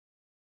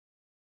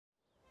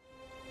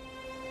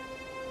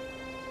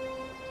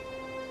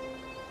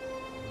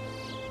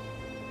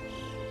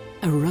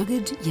A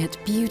rugged yet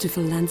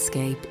beautiful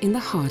landscape in the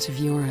heart of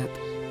Europe,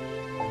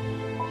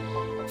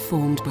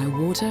 formed by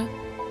water,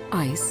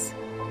 ice,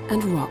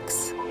 and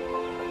rocks.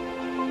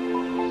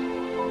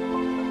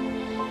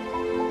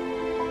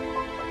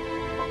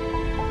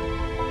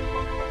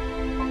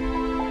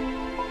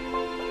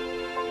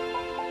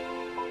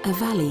 A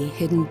valley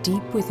hidden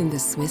deep within the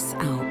Swiss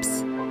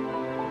Alps.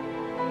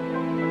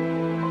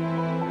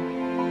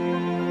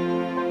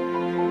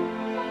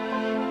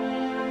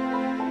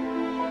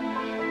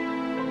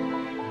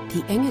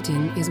 The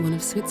Engadin is one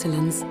of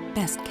Switzerland's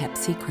best-kept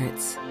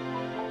secrets.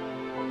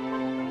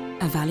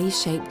 A valley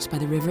shaped by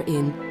the River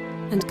Inn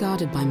and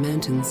guarded by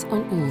mountains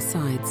on all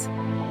sides.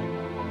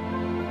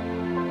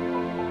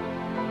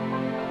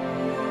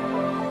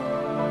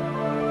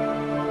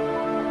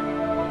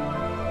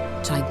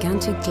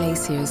 Gigantic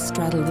glaciers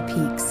straddle the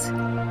peaks,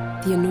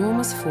 the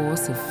enormous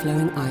force of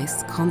flowing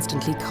ice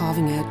constantly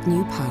carving out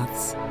new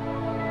paths.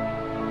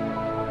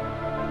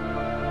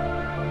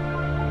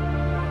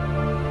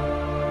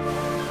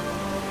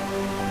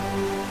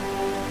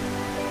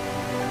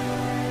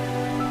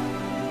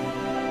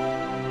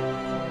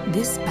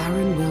 This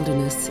barren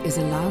wilderness is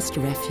a last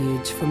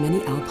refuge for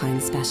many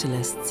alpine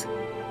specialists.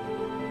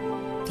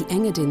 The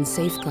Engadin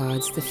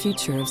safeguards the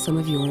future of some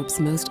of Europe's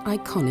most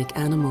iconic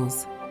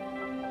animals.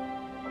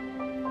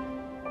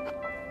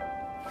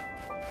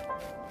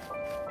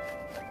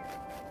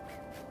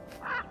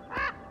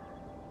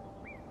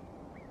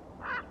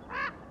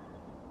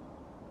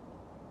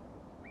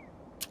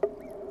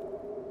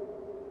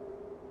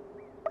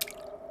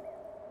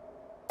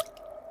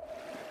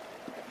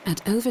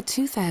 At over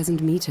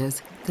 2,000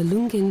 meters, the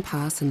Lungin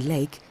Pass and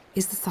Lake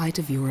is the site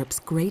of Europe's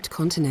Great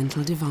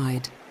Continental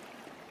Divide.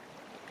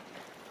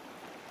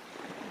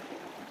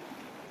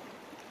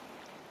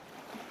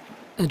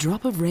 A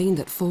drop of rain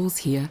that falls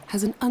here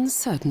has an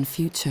uncertain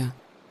future.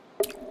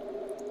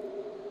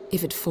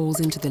 If it falls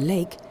into the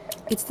lake,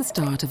 it's the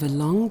start of a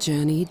long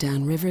journey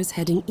down rivers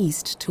heading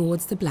east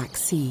towards the Black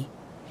Sea.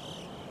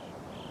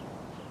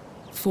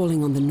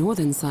 Falling on the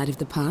northern side of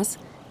the pass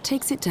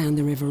takes it down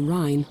the River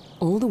Rhine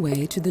all the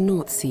way to the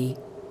North Sea.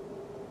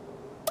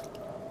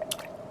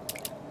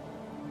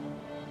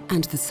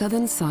 And the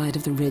southern side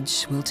of the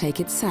ridge will take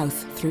it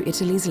south through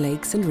Italy's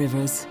lakes and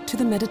rivers to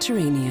the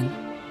Mediterranean.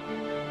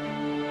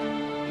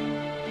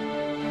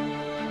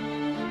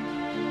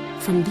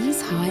 From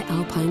these high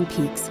alpine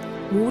peaks,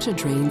 water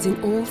drains in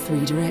all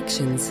three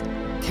directions,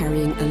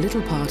 carrying a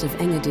little part of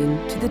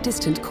Engadin to the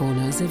distant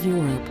corners of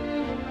Europe.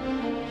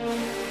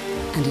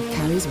 And it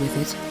carries with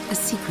it a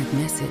secret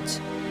message.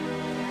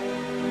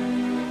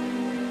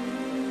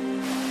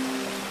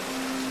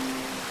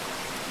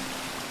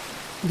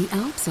 The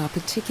Alps are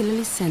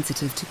particularly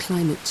sensitive to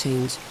climate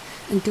change,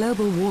 and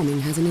global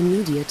warming has an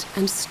immediate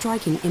and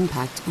striking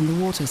impact on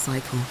the water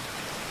cycle.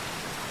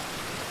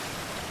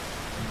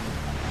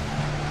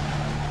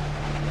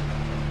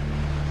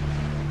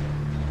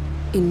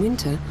 In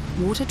winter,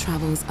 water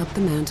travels up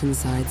the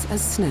mountainsides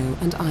as snow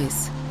and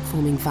ice,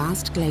 forming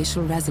vast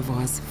glacial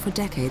reservoirs for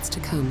decades to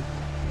come.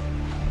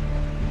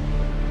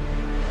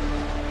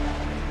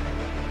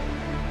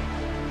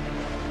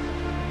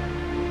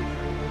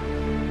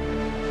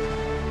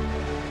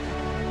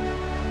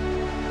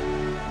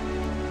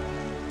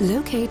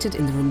 Located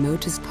in the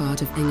remotest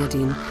part of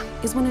Engadin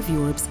is one of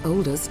Europe's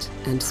oldest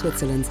and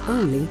Switzerland's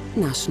only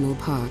national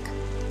park.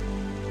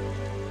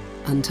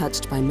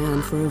 Untouched by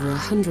man for over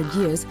 100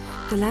 years,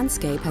 the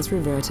landscape has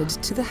reverted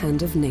to the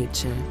hand of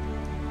nature.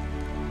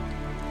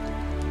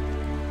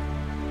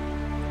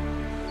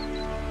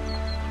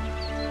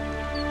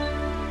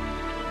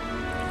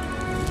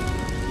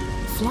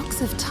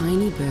 Flocks of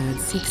tiny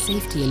birds seek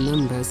safety in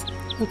numbers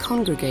and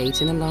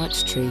congregate in a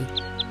larch tree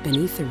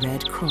beneath the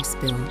red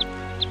crossbill.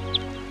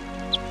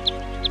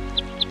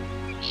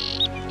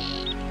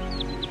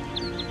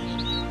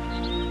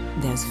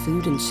 There's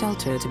food and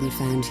shelter to be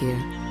found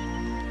here.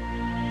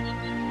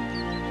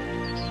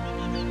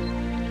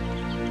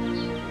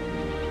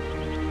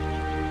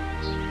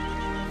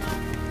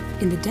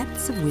 In the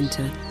depths of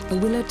winter, a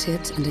willow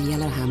tit and a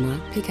yellowhammer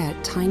pick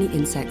out tiny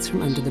insects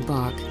from under the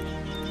bark.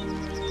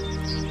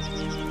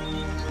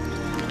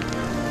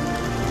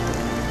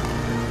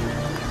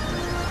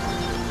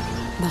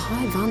 The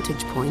high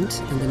vantage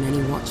point and the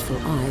many watchful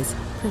eyes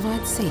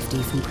provide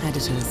safety from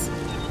predators.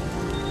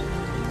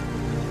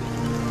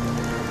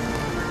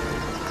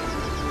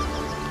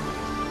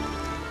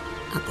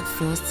 At the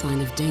first sign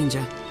of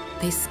danger,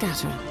 they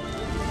scatter.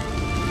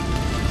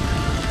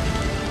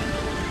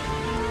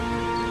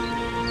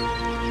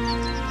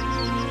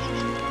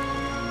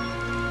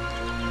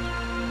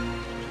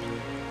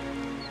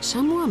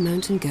 Chamois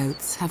mountain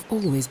goats have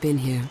always been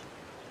here.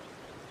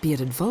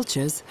 Bearded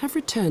vultures have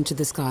returned to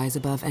the skies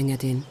above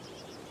Engadin.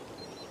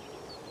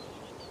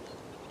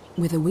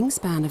 With a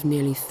wingspan of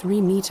nearly 3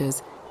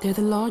 meters, they're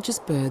the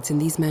largest birds in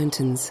these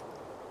mountains.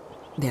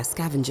 They're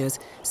scavengers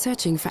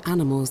searching for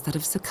animals that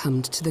have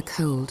succumbed to the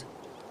cold.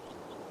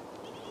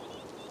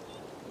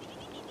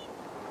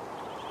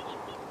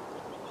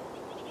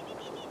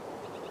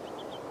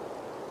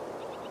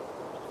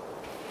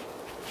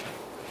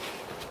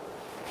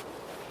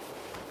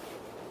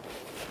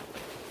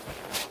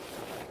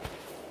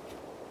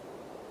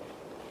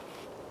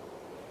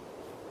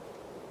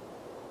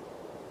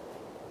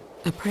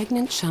 A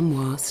pregnant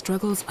chamois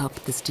struggles up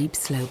the steep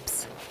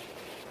slopes.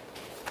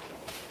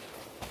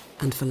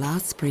 And for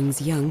last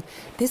spring's young,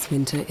 this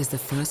winter is the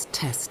first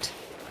test.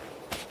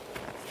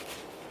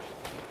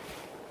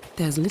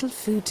 There's little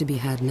food to be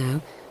had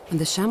now, and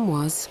the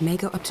chamois may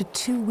go up to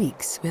 2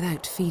 weeks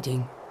without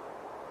feeding.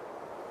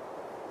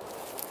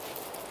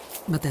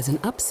 But there's an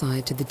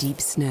upside to the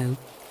deep snow.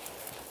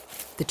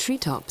 The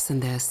treetops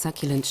and their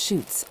succulent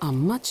shoots are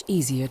much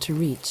easier to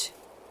reach.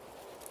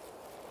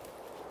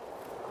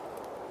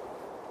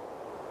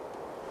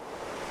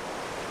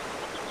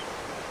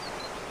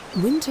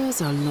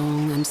 Winters are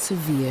long and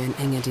severe in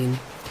Engadin,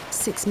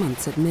 6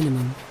 months at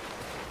minimum.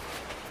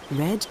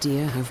 Red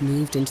deer have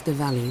moved into the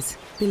valleys,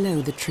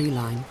 below the tree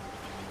line.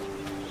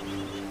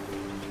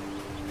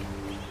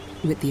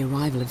 With the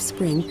arrival of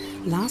spring,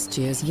 last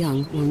year's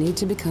young will need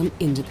to become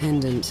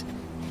independent.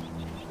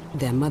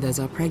 Their mothers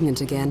are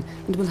pregnant again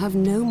and will have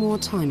no more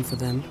time for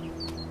them.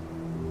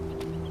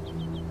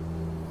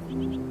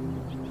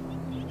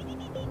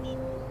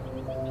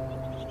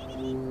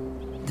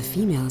 The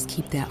females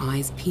keep their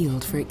eyes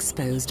peeled for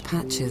exposed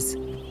patches.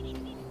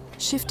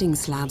 Shifting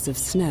slabs of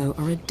snow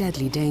are a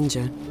deadly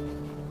danger,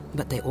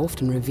 but they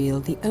often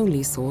reveal the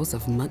only source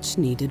of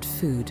much-needed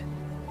food.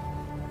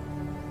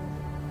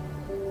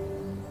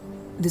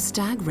 The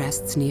stag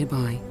rests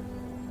nearby.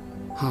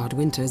 Hard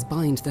winters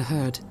bind the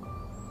herd.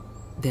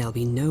 There'll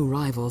be no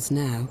rivals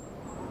now.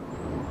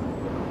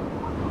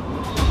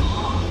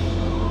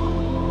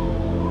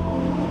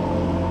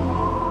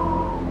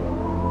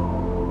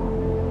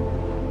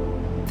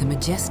 The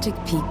majestic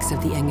peaks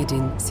of the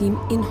Engadin seem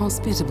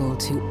inhospitable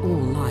to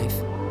all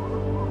life.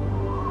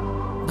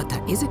 But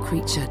there is a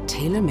creature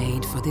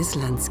tailor-made for this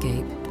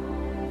landscape.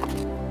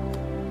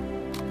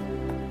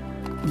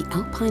 The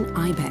alpine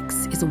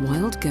ibex is a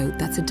wild goat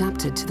that's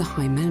adapted to the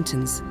high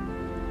mountains.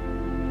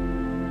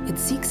 It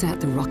seeks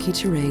out the rocky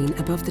terrain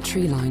above the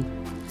tree line,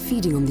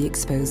 feeding on the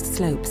exposed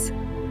slopes.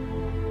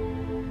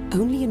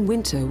 Only in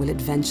winter will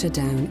it venture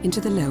down into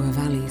the lower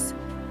valleys.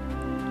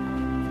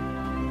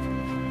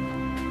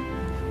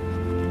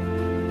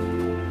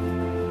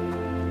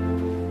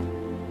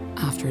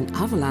 After an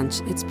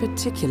avalanche, it's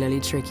particularly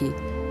tricky.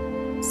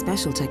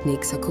 Special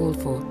techniques are called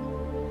for.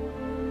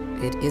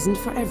 It isn't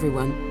for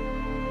everyone.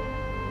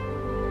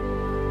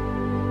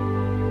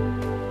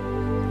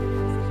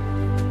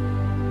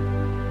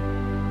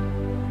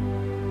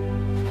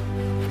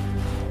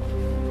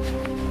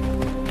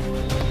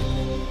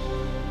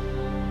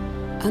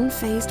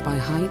 Unfazed by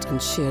height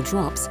and sheer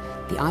drops,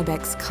 the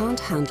ibex can't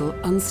handle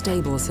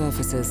unstable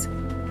surfaces.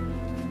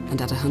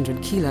 And at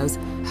 100 kilos,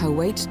 her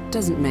weight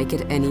doesn't make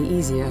it any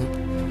easier.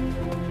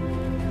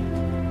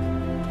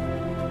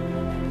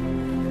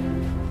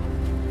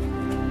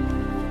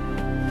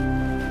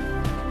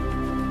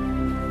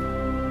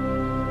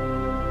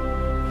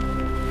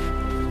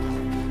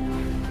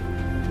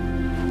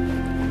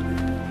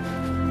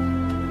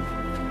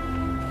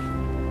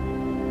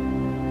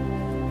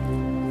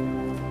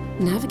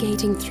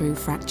 Navigating through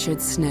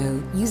fractured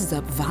snow uses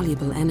up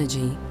valuable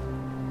energy.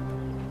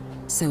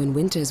 So in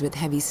winters with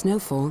heavy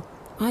snowfall,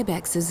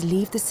 ibexes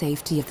leave the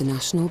safety of the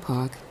national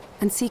park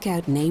and seek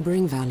out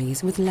neighboring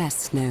valleys with less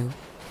snow.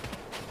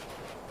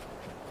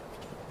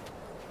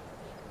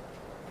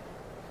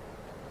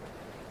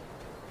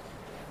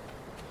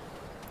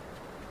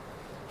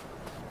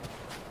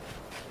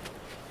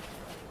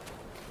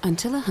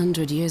 Until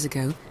 100 years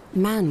ago,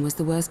 man was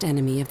the worst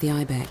enemy of the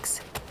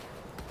ibex.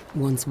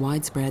 Once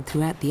widespread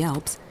throughout the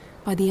Alps,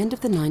 by the end of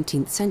the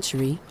 19th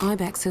century,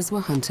 ibexes were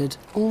hunted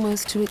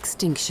almost to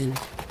extinction.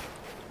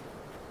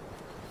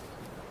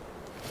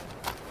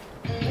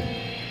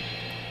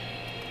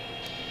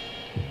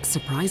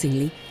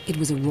 Surprisingly, it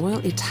was a royal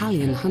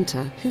Italian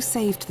hunter who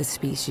saved the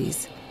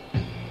species.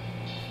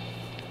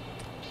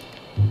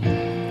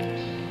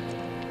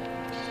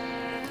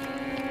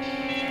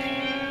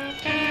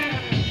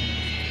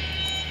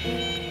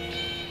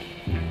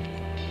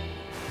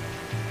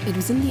 It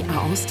was in the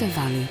Aosta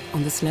Valley,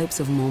 on the slopes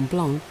of Mont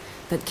Blanc,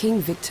 that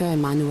King Victor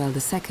Emmanuel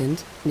II,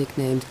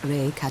 nicknamed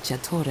Re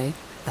Cacciatore,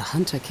 the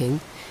Hunter King,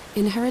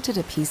 inherited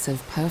a piece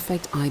of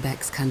perfect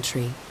ibex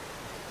country.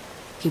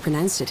 He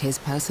pronounced it his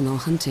personal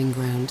hunting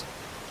ground.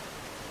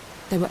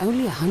 There were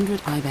only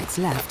 100 ibex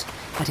left,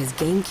 but his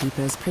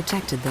gamekeepers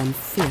protected them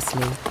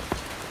fiercely.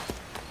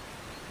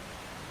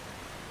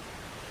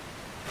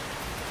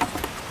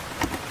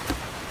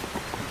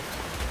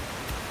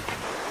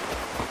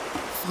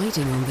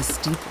 Fighting on the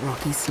steep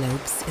rocky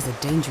slopes is a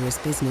dangerous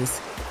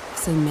business,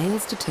 so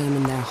males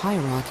determine their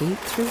hierarchy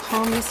through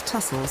harmless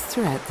tussles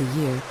throughout the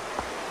year.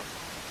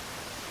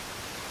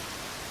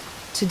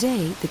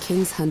 Today, the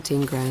king's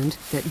hunting ground,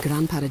 the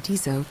Gran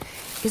Paradiso,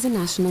 is a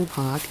national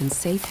park and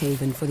safe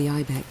haven for the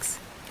ibex.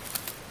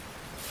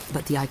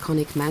 But the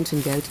iconic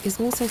mountain goat is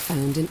also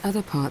found in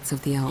other parts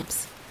of the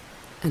Alps.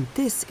 And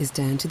this is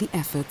down to the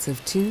efforts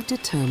of 2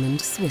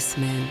 determined Swiss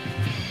men.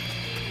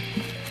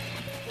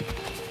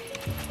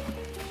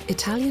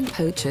 Italian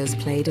poachers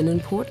played an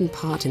important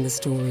part in the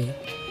story,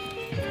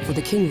 for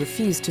the king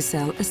refused to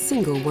sell a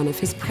single one of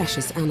his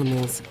precious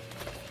animals.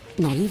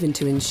 not even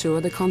to ensure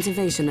the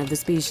conservation of the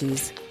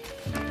species.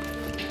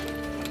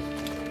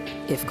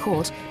 If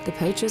caught, the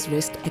poachers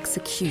risked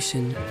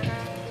execution.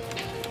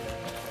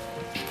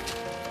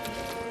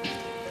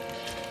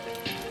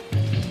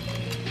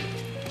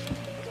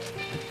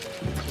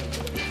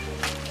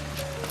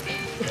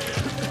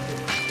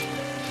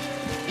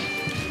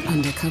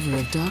 Under cover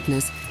of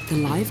darkness, the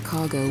live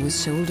cargo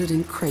was shouldered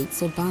in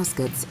crates or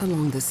baskets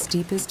along the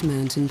steepest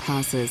mountain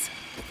passes.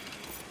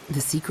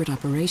 The secret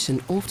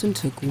operation often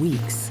took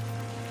weeks.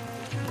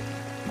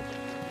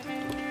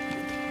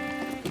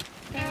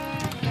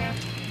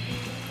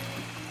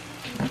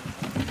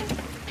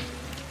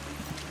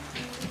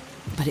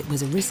 But it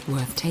was a risk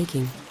worth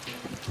taking.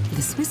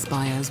 The Swiss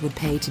buyers would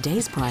pay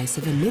today's price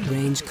of a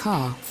mid-range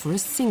car for a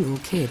single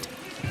kid.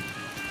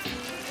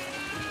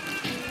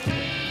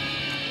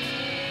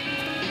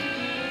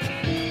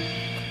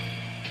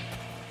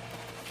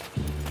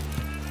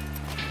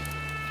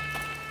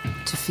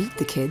 To feed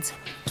the kids,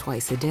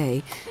 twice a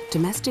day,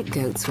 domestic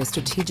goats were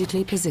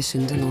strategically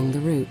positioned along the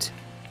route.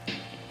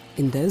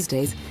 In those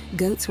days,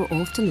 goats were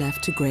often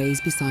left to graze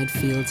beside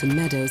fields and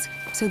meadows,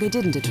 so they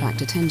didn't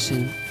attract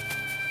attention.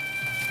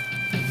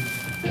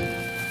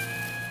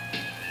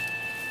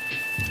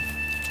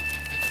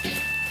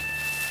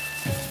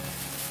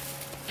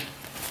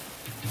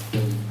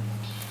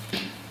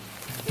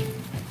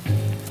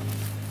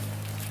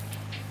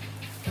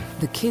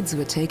 The kids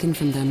were taken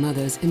from their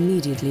mothers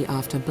immediately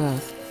after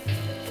birth.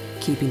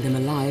 Keeping them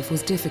alive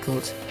was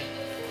difficult.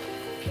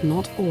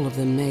 Not all of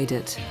them made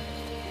it.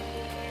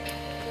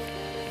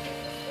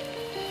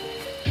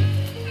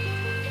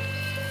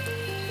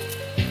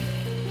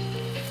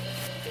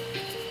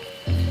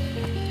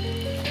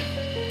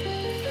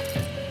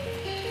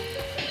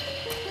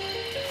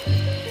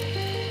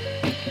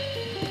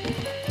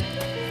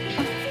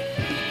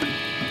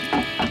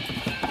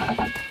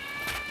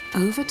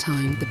 Over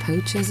time, the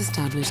poachers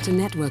established a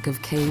network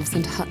of caves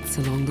and huts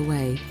along the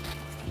way,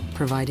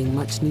 providing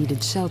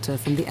much-needed shelter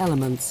from the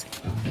elements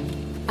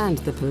and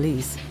the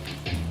police.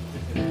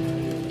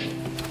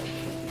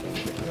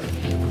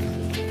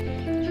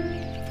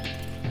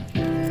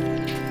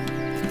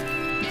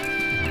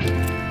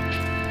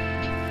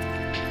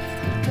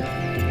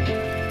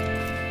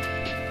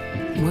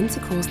 Once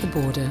across the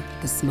border,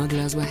 the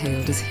smugglers were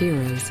hailed as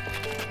heroes.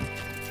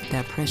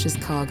 Their precious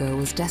cargo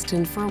was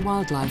destined for a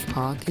wildlife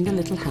park in the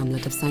little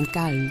hamlet of St.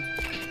 Gallen.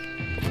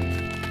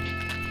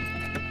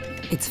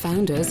 Its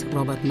founders,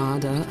 Robert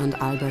Marder and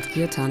Albert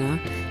Giertanner,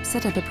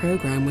 set up a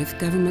program with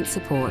government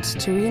support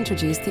to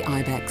reintroduce the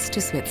ibex to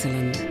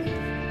Switzerland.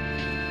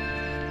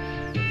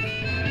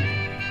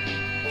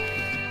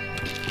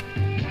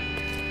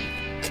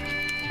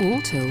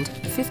 All told,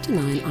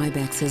 59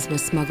 ibexes were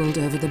smuggled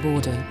over the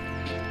border,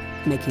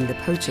 making the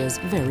poachers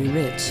very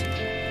rich.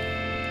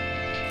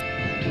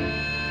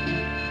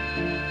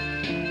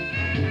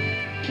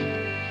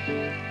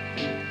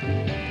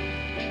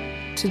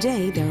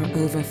 Today, there are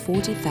over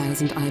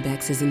 40,000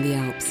 ibexes in the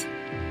Alps,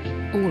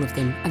 all of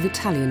them of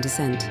Italian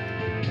descent.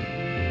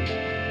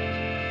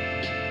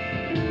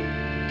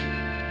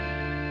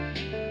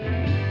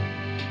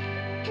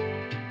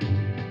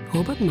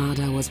 Robert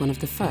Marder was one of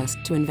the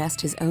first to invest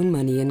his own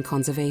money in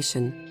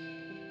conservation.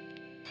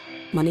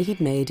 Money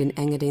he'd made in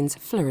Engadin's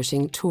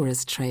flourishing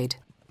tourist trade.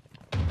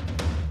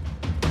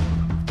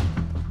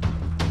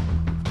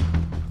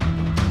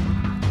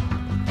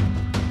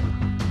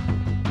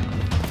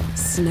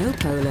 Snow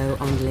polo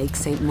on Lake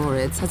St.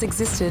 Moritz has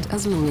existed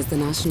as long as the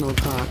national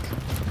park.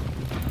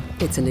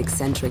 It's an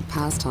eccentric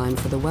pastime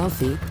for the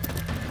wealthy,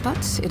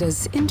 but it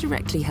has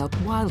indirectly helped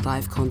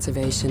wildlife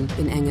conservation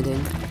in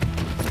Engadin.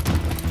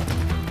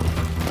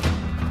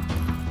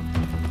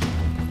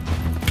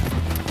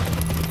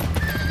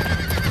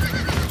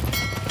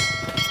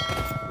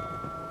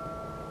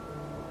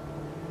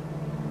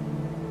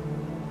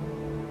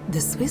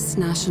 The Swiss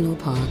National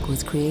Park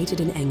was created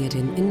in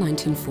Engadin in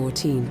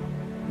 1914.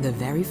 The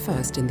very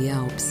first in the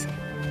Alps.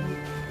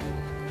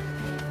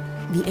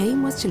 The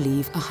aim was to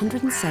leave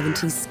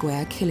 170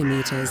 square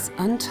kilometers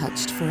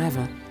untouched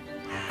forever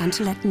and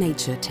to let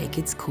nature take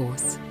its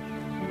course.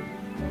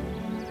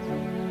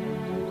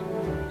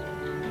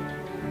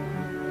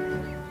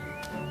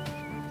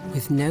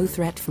 With no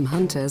threat from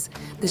hunters,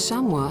 the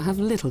chamois have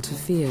little to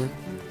fear.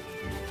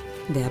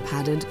 Their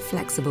padded,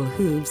 flexible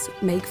hooves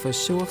make for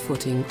sure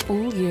footing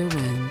all year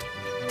round.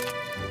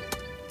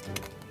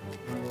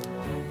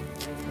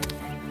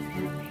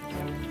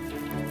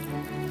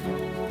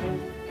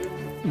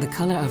 The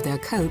color of their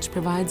coat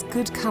provides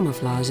good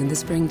camouflage in the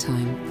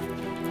springtime.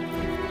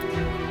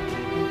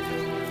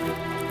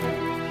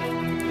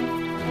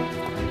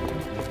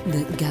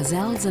 The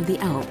gazelles of the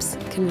Alps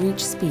can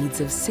reach speeds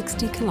of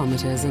 60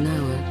 kilometers an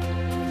hour.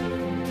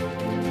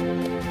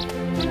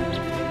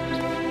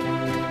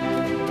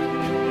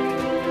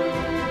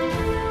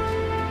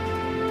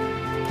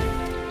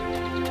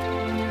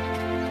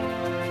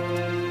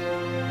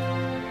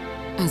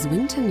 As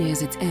winter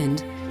nears its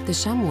end, the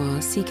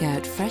chamois seek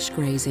out fresh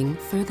grazing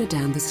further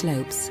down the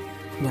slopes,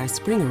 where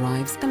spring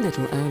arrives a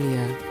little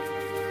earlier.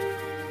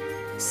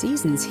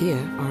 Seasons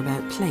here are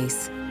about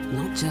place,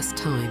 not just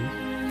time.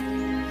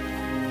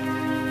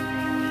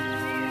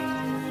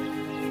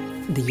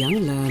 The young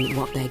learn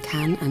what they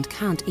can and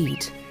can't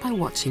eat by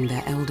watching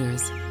their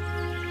elders.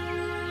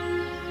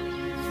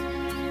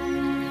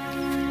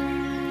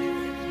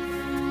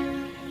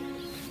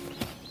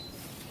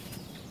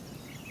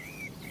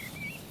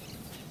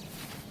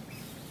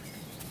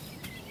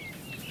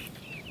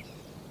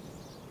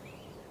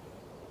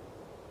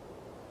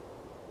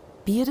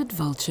 Bearded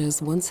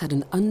vultures once had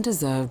an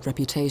undeserved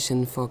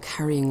reputation for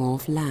carrying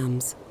off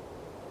lambs.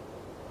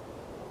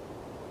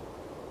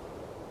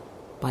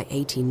 By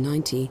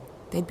 1890,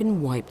 they'd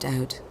been wiped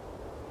out.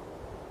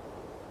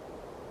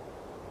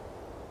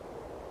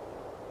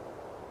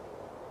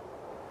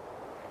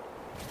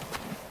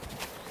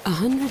 A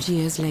 100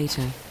 years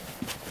later,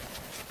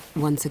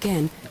 once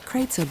again,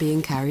 crates are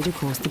being carried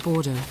across the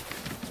border.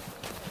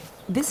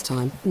 This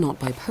time, not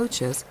by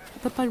poachers,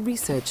 but by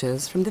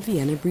researchers from the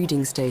Vienna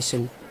breeding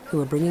station, who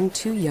are bringing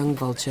 2 young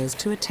vultures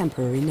to a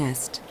temporary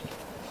nest.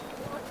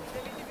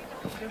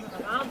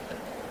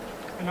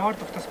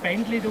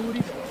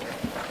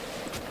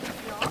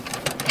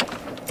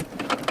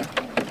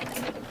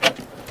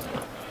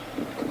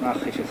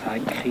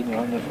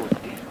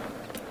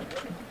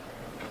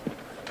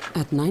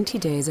 At 90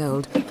 days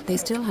old, they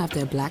still have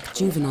their black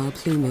juvenile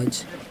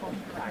plumage.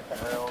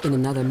 In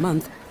another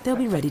month, they'll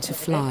be ready to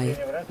fly.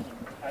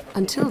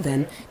 Until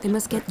then, they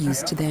must get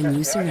used to their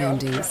new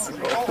surroundings.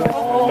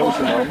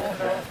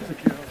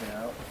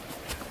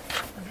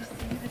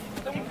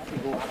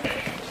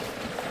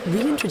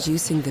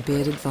 Reintroducing the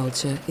bearded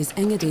vulture is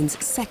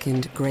Engadin's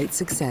second great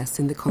success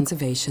in the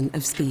conservation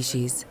of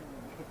species.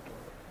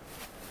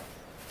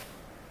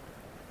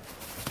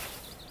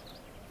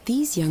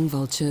 These young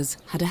vultures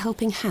had a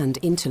helping hand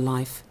into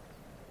life,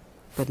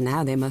 but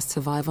now they must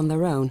survive on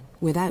their own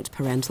without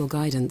parental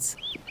guidance.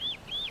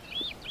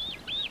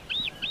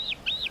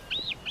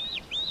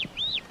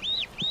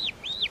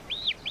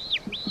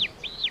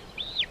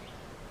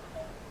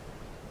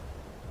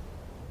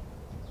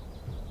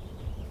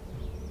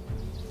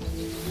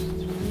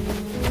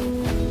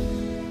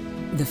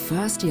 The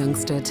first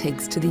youngster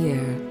takes to the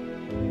air.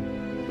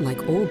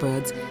 Like all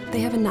birds,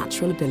 they have a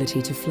natural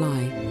ability to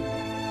fly.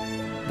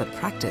 But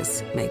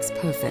practice makes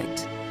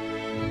perfect.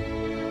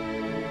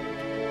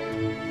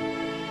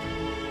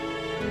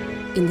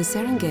 In the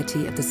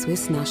Serengeti of the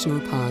Swiss National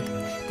Park,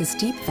 the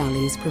steep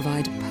valleys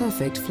provide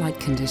perfect flight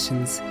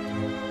conditions.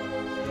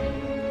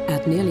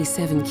 At nearly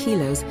 7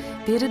 kilos,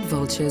 bearded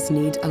vultures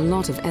need a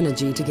lot of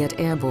energy to get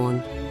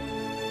airborne.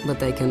 But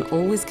they can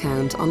always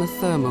count on a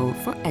thermal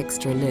for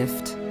extra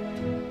lift.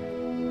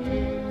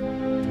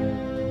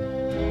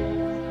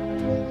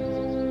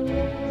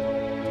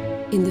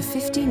 In the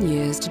 15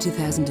 years to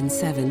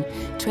 2007,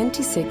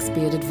 26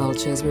 bearded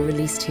vultures were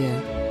released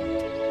here.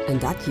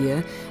 And that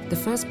year, the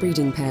first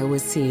breeding pair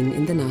was seen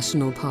in the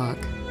national park.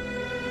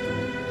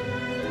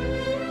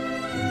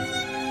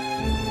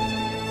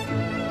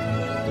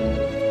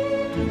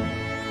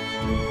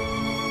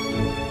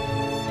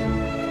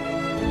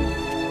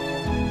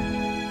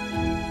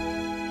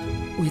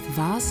 With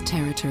vast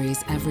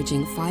territories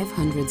averaging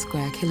 500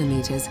 square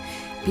kilometers,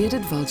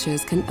 bearded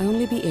vultures can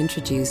only be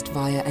introduced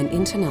via an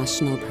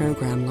international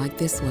program like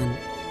this one.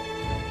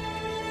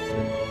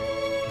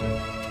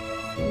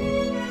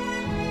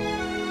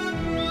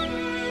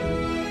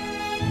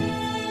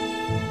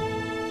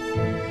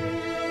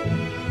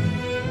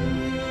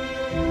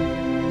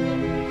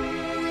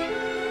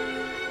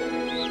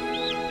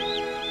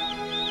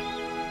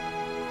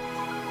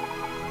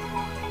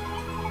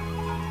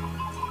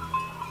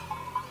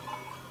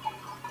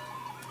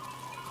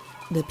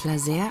 The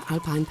Plaisir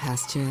alpine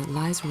pasture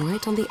lies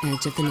right on the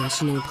edge of the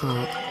national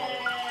park,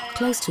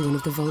 close to one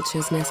of the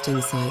vultures'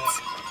 nesting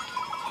sites.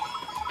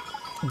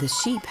 The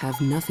sheep have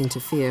nothing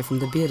to fear from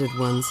the bearded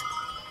ones,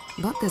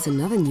 but there's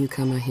another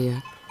newcomer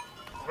here.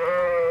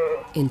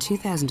 In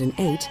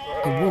 2008,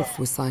 a wolf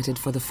was sighted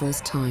for the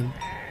first time.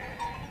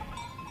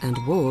 And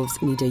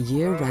wolves need a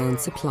year-round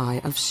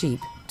supply of sheep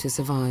to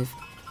survive.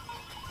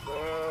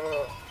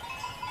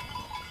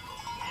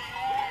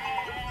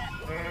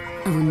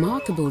 A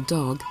remarkable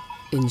dog,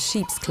 in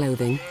sheep's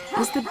clothing,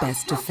 is the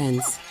best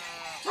defense.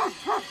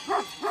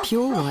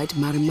 Pure white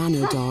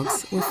Maremmano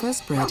dogs were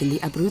first bred in the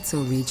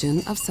Abruzzo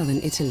region of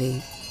southern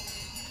Italy.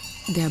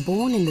 They're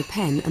born in the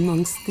pen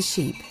amongst the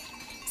sheep,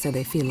 so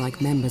they feel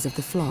like members of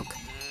the flock.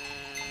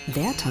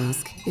 Their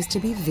task is to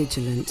be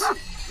vigilant.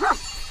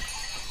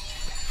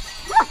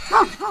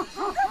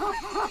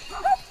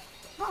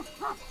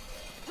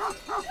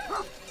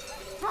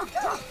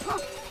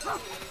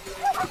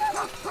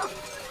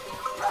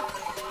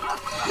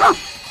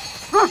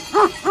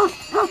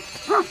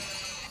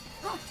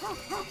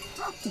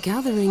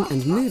 Gathering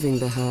and moving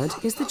the herd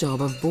is the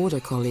job of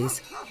border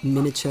collies,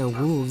 miniature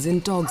wolves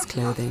in dog's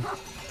clothing.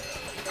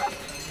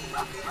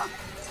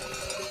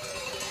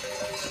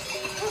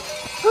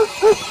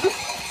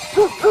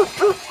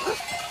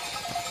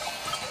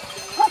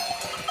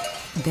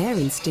 Their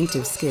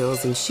instinctive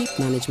skills in sheep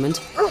management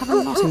have a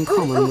lot in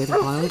common with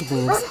wild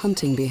wolves'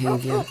 hunting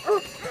behavior.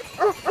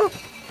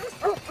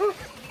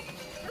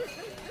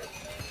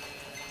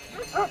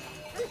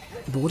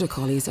 Border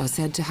collies are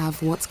said to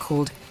have what's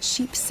called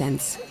sheep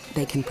sense.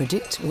 They can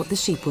predict what the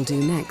sheep will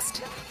do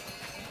next.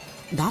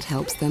 That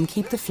helps them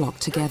keep the flock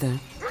together,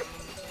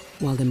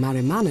 while the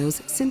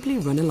Marimanos simply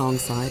run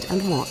alongside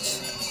and watch.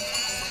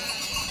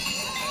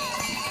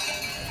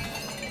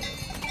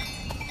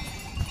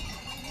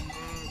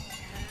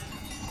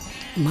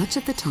 Much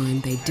of the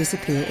time they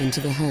disappear into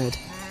the herd,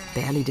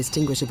 barely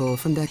distinguishable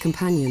from their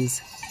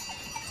companions.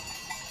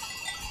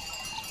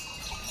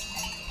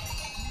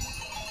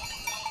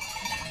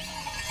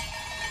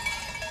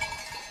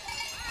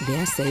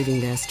 They're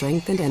saving their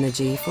strength and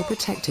energy for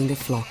protecting the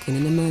flock in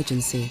an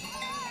emergency.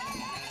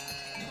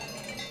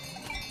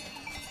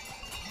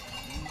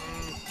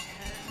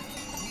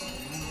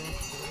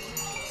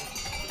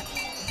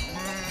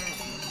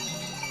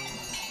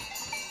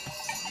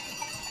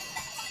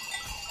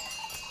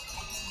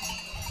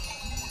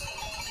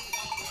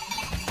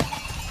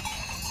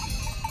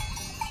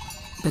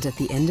 But at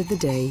the end of the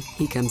day,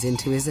 he comes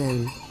into his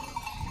own.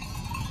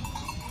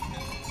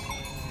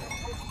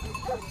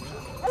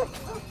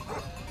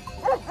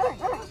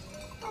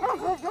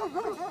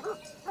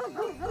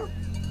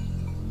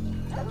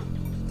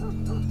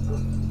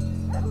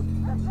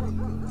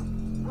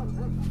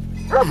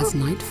 As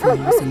night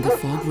falls and the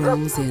fog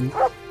rolls in,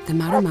 the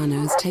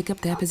Marimanos take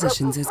up their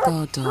positions as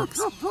guard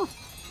dogs.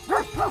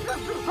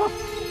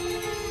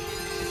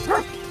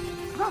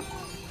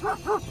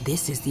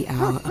 This is the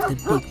hour of the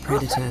big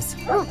predators.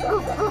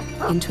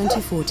 In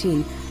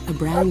 2014, a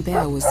brown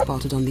bear was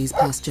spotted on these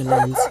pasture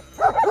lands.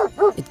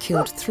 It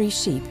killed 3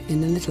 sheep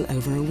in a little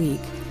over a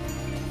week.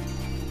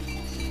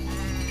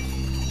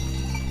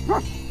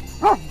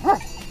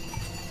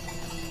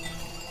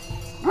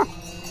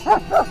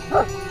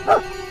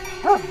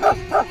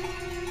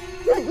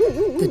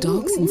 The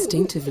dogs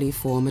instinctively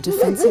form a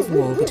defensive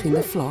wall between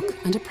the flock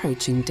and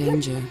approaching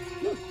danger.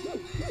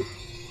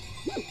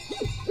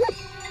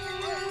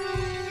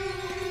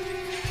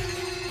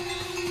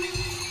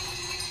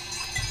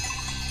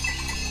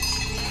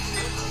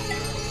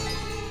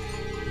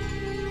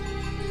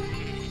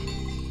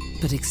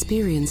 But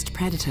experienced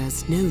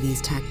predators know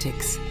these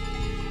tactics.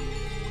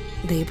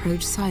 They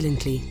approach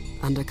silently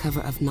under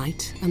cover of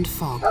night and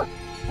fog.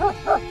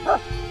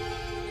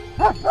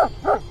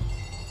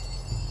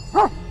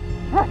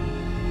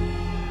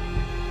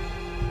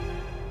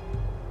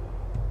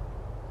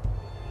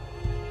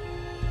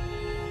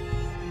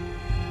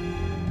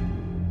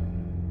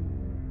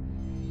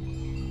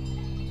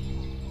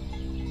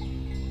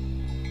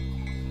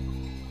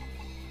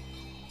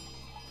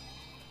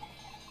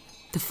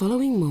 The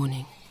following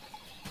morning,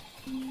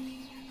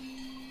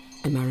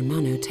 a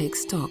Marimano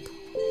takes stock.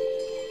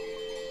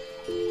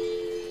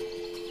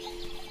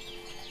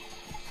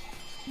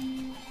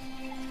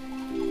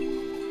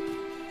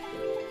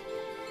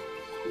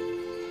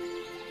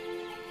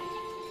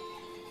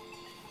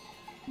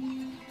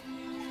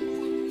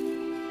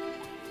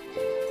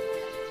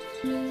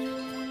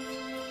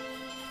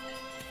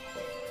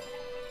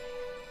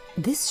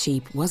 This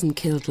sheep wasn't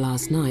killed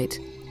last night,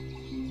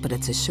 but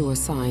it's a sure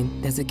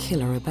sign there's a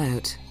killer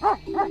about.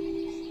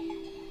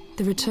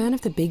 The return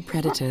of the big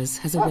predators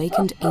has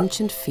awakened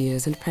ancient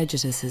fears and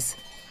prejudices.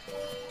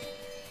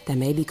 There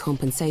may be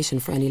compensation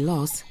for any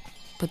loss,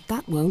 but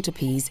that won't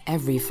appease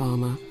every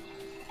farmer.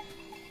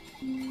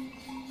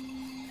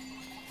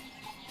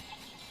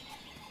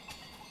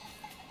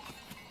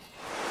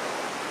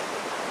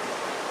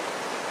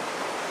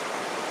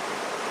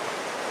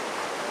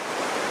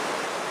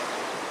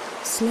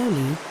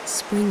 Slowly,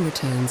 spring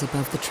returns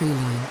above the tree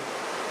line.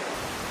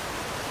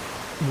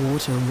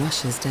 Water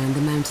rushes down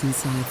the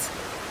mountainsides.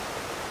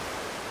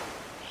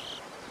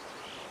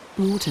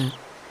 Water,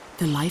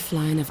 the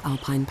lifeline of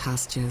alpine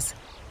pastures,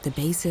 the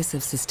basis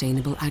of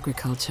sustainable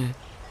agriculture.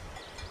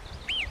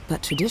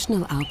 But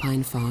traditional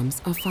alpine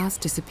farms are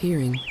fast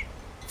disappearing,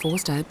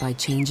 forced out by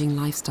changing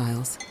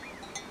lifestyles.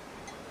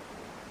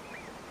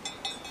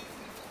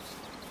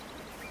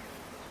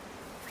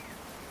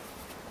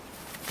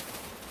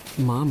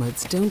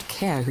 Marmots don't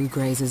care who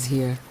grazes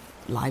here,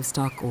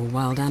 livestock or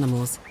wild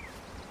animals,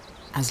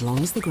 as long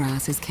as the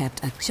grass is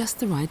kept at just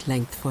the right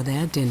length for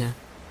their dinner.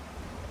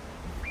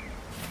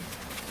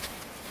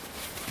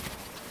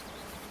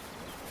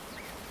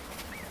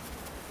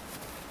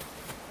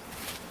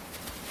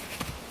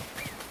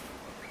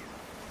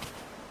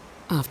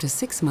 After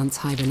 6 months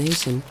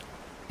hibernation,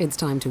 it's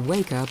time to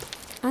wake up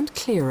and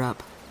clear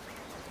up.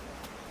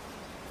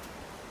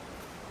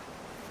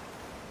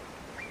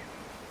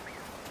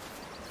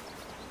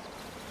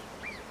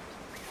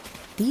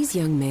 These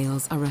young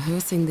males are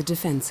rehearsing the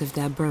defense of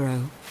their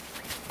burrow.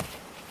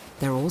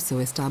 They're also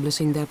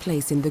establishing their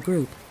place in the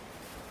group.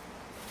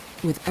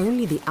 With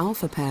only the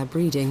alpha pair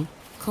breeding,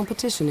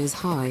 competition is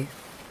high.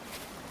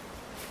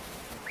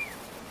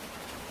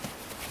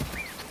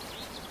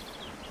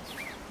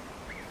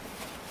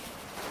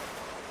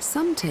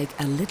 Some take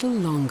a little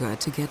longer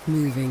to get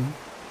moving.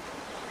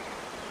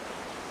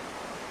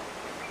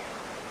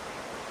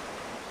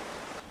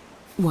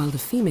 While the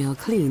female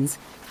cleans,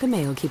 the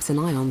male keeps an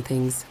eye on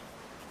things.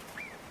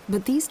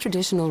 But these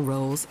traditional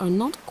roles are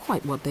not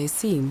quite what they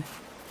seem.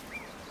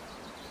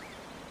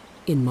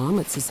 In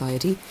marmot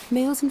society,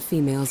 males and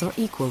females are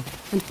equal,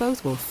 and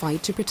both will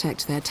fight to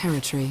protect their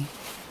territory.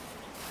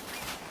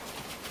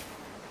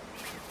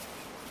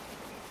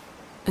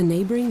 A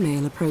neighboring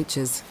male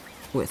approaches,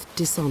 with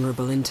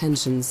dishonorable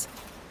intentions.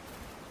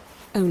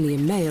 Only a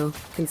male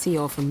can see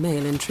off a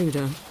male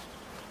intruder.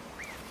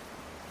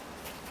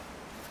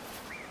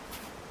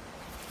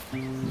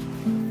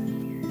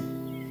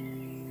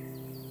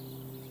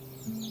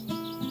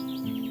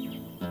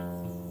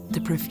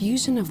 The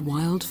profusion of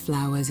wild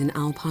flowers in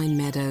alpine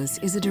meadows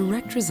is a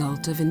direct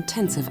result of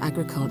intensive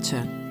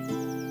agriculture.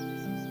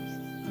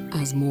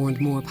 As more and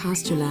more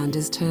pasture land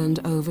is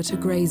turned over to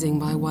grazing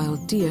by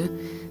wild deer,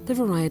 the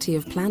variety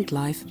of plant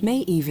life may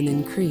even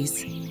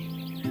increase.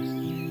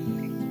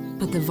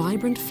 But the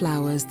vibrant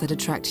flowers that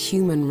attract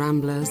human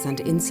ramblers and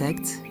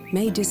insects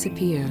may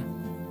disappear.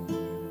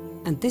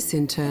 And this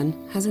in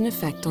turn has an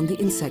effect on the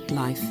insect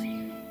life.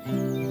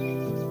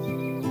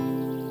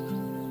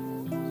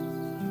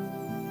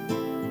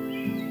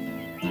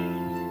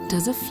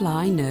 Does a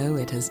fly know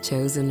it has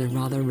chosen a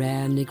rather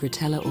rare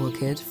Nigritella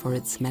orchid for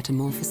its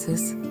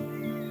metamorphosis?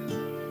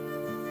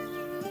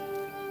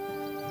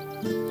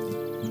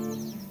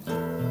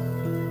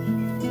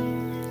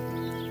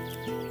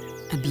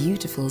 A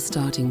beautiful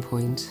starting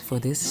point for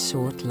this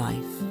short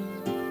life.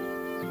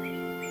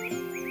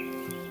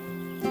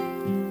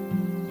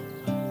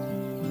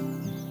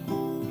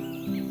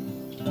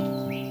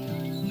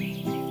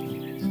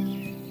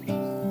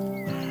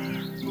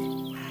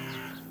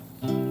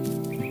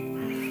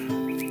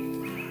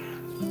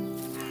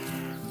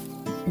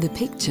 The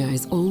picture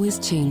is always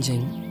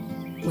changing,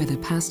 whether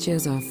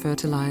pastures are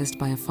fertilized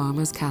by a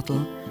farmer's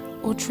cattle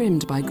or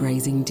trimmed by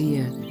grazing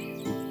deer.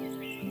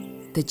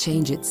 The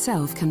change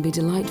itself can be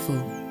delightful.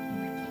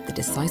 The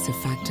decisive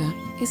factor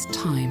is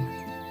time.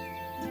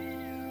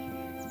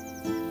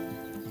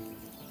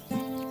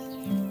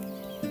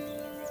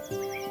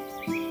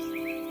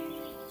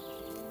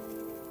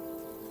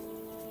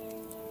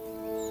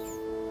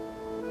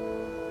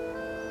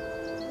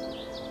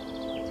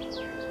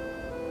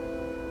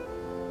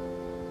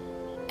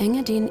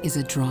 Engadin is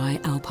a dry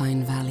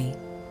alpine valley.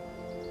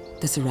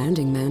 The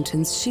surrounding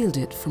mountains shield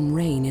it from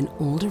rain in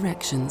all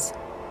directions.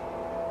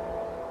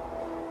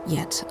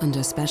 Yet,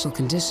 under special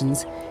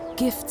conditions,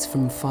 gifts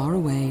from far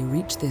away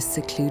reach this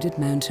secluded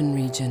mountain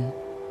region.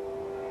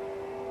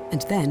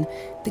 And then,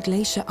 the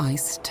glacier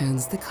ice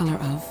turns the color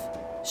of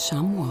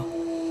chamois.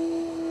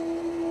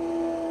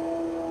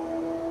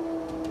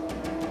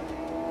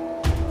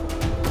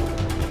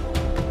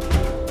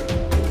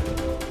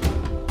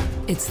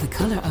 It's the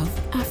color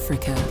of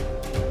Africa.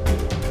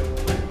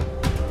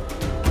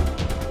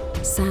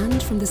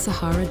 Sand from the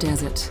Sahara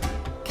Desert,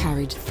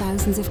 carried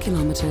thousands of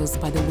kilometers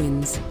by the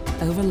winds,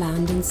 over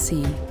land and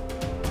sea,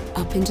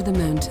 up into the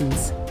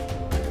mountains,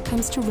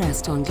 comes to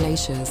rest on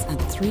glaciers at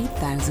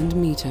 3,000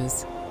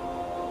 meters.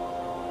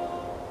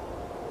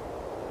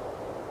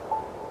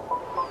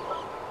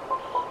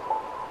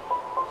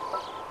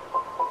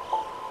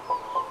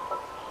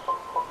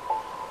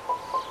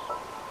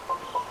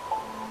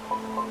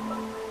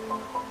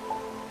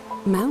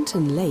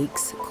 Mountain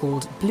lakes,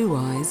 called blue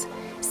eyes,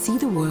 see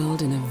the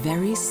world in a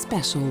very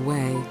special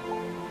way.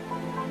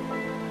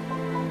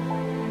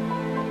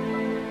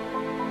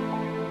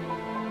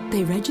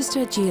 They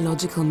register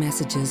geological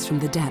messages from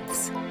the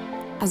depths,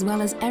 as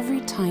well as every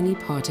tiny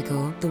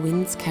particle the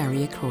winds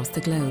carry across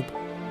the globe.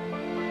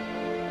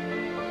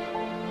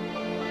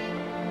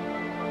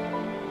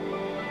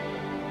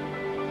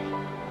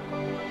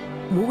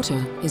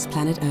 Water is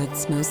planet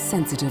Earth's most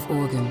sensitive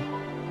organ,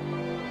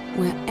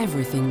 where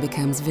everything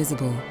becomes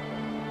visible.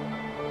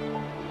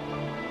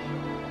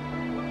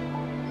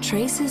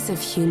 Traces of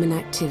human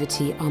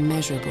activity are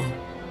measurable,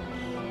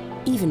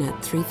 even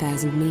at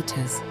 3,000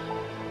 meters.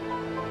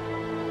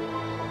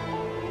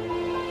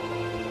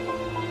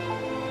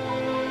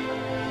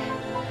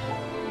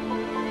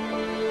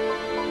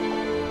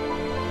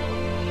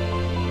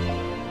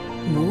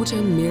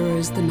 Water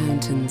mirrors the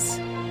mountains,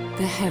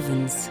 the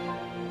heavens,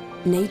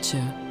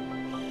 nature,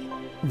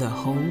 the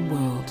whole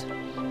world.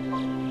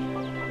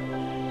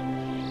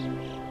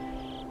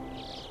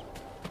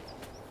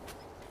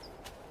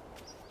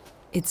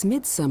 It's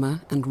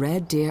midsummer and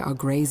red deer are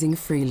grazing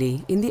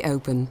freely in the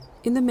open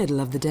in the middle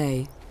of the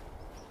day.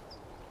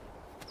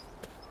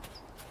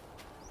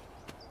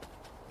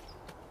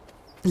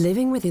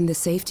 Living within the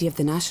safety of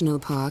the national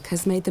park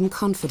has made them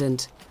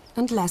confident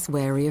and less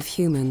wary of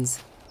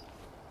humans.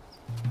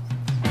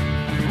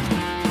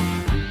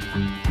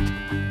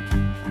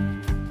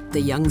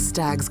 The young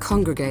stags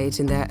congregate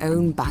in their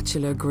own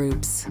bachelor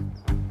groups.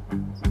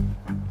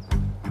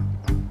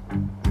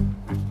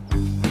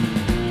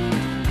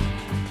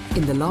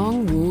 In the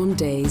long, warm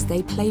days,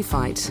 they play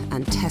fight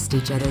and test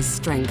each other's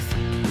strength.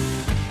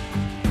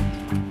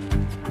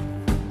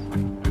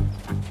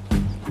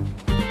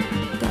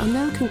 There are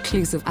no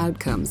conclusive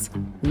outcomes,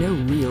 no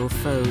real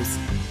foes.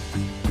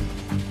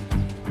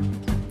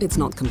 It's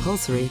not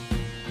compulsory.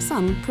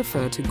 Some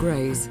prefer to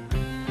graze.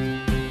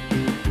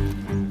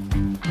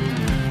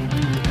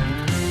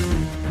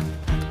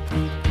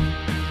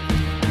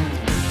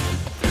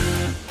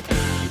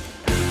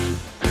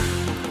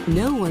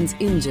 No one's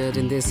injured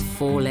in this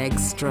four-leg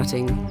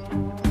strutting.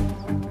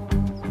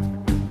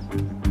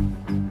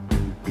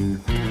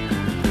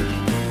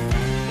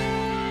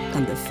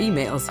 And the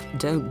females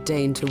don't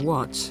deign to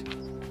watch.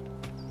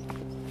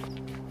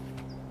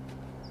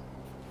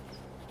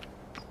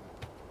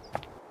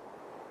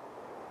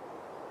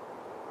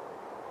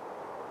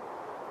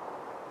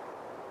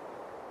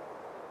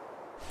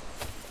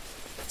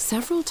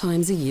 Several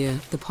times a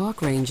year, the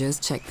park rangers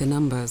check the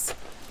numbers.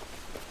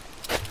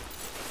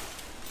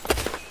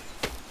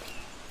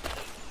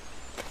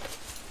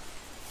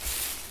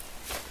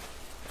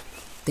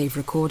 They've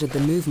recorded the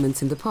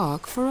movements in the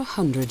park for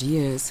 100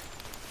 years.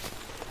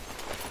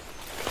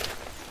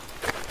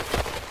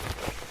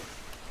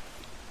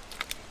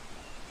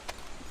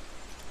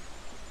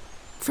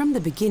 From the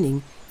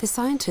beginning, the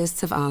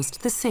scientists have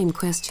asked the same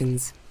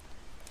questions.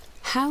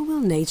 How will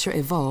nature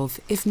evolve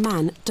if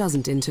man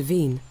doesn't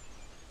intervene?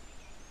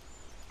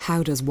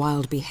 How does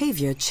wild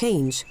behavior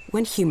change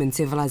when human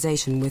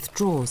civilization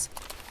withdraws?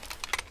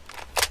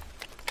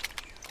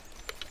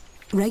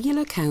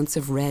 Regular counts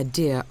of red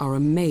deer are a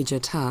major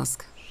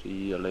task.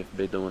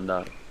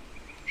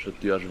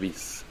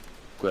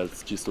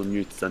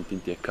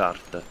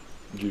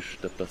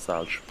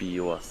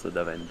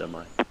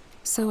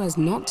 So as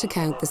not to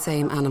count the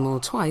same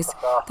animal twice,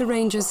 the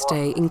rangers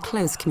stay in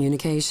close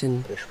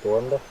communication.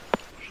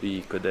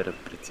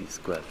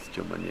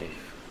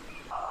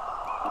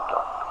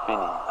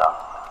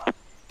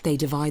 They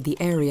divide the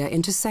area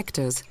into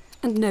sectors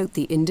and note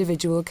the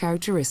individual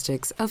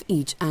characteristics of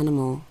each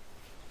animal.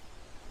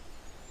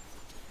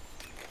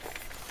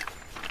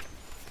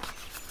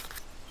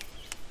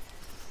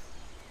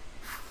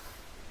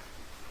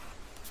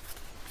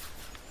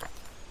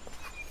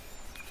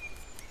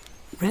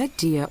 Red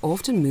deer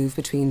often move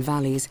between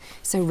valleys,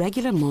 so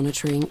regular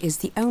monitoring is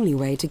the only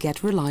way to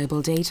get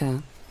reliable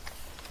data.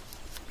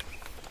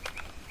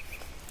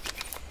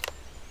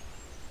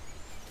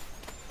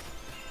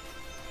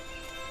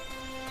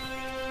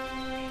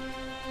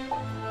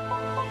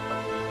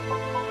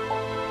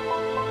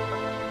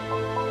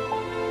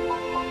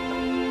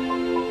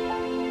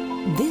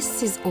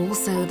 This is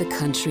also the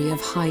country of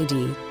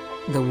Heidi,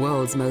 the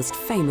world's most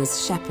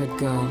famous shepherd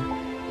girl.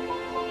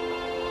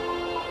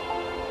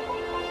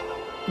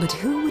 But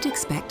who would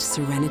expect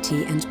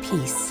serenity and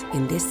peace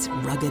in this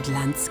rugged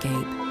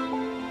landscape?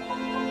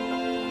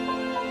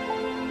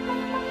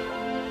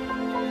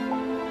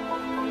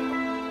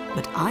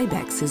 But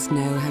ibexes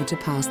know how to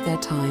pass their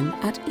time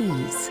at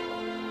ease.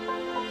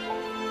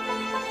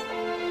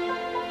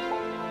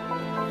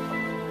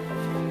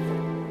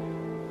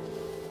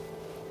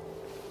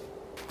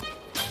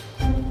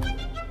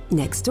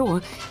 Next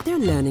door, they're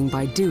learning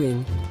by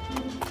doing.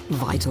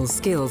 Vital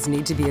skills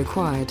need to be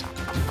acquired.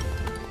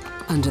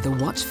 Under the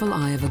watchful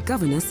eye of a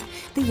governess,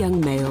 the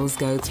young males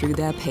go through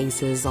their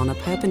paces on a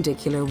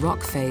perpendicular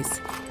rock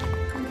face.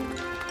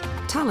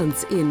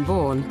 Talent's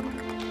inborn.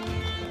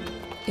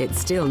 It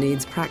still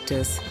needs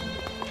practice.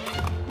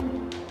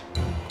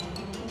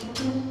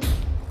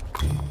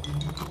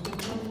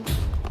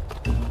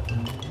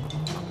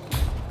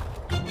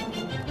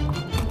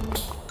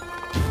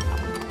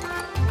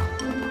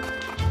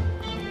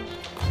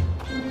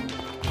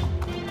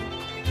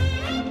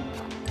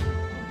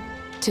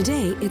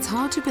 Today, it's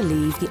hard to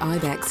believe the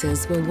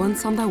ibexes were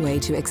once on their way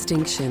to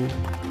extinction.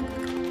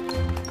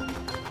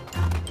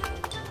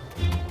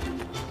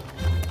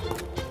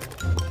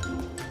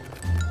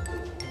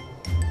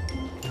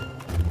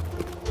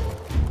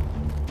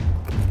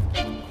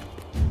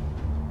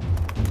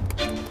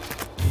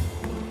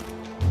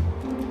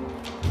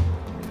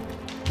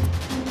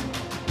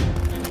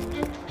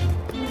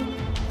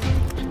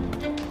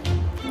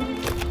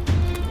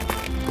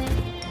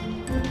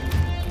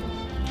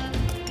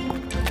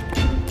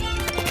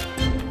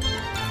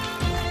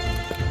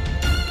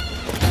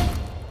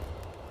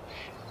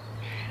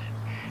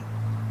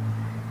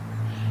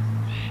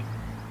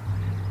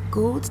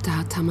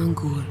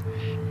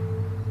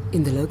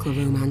 In the local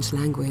Romansh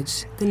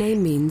language, the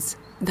name means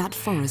that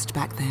forest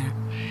back there.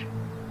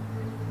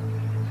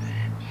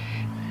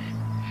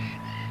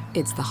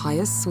 It's the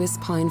highest Swiss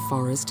pine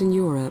forest in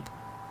Europe.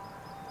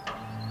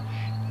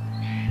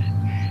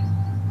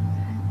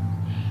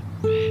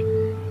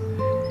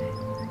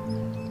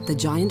 The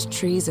giant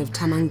trees of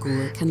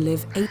Tamangur can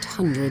live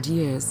 800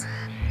 years.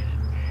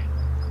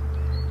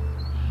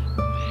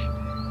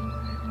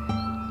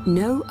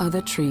 No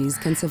other trees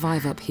can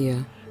survive up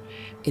here,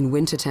 in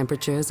winter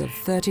temperatures of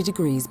 30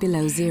 degrees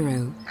below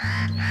zero.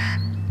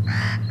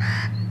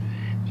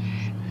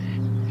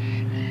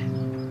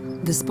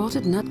 The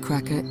spotted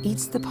nutcracker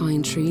eats the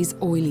pine tree's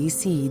oily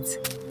seeds,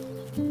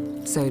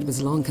 so it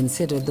was long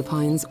considered the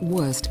pine's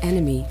worst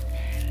enemy.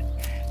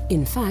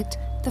 In fact,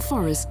 the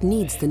forest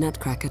needs the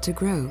nutcracker to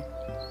grow.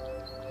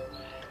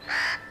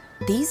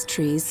 These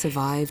trees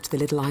survived the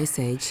Little Ice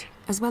Age,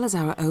 as well as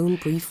our own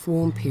brief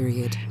warm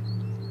period.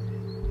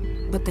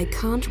 But they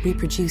can't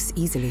reproduce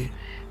easily.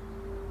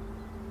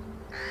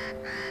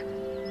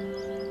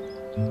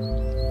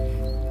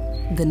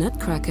 The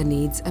nutcracker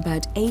needs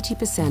about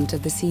 80%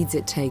 of the seeds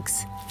it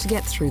takes to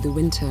get through the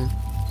winter.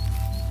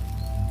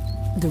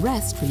 The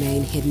rest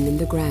remain hidden in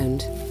the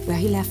ground, where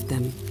he left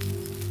them.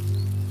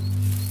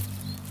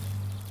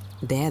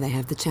 There they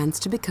have the chance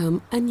to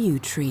become a new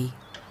tree.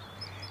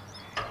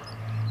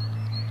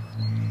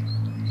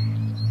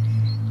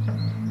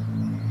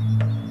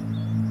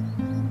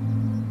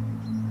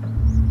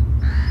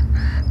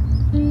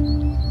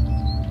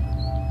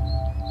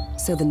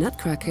 So the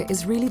nutcracker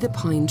is really the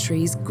pine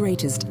tree's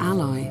greatest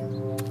ally.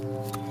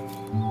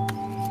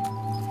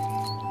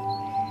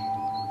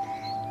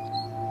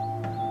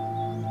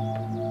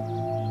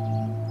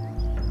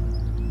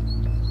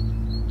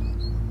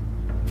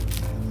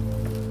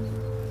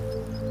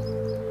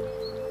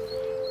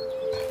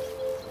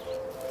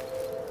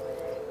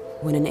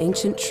 When an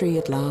ancient tree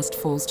at last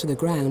falls to the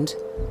ground,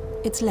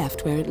 it's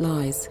left where it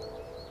lies,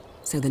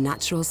 so the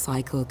natural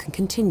cycle can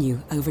continue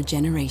over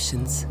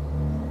generations.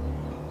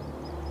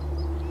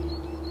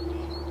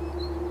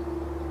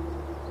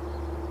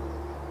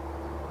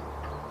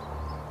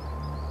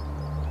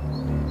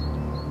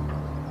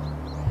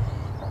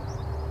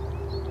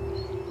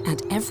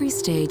 At every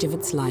stage of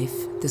its life,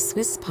 the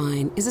Swiss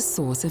pine is a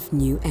source of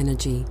new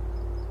energy.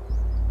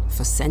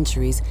 For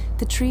centuries,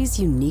 the tree's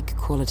unique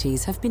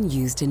qualities have been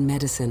used in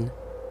medicine.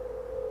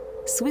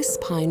 Swiss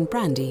pine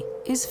brandy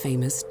is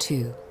famous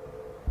too.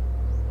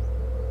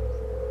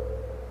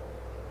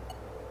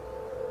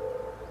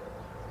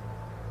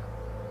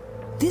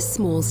 This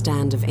small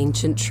stand of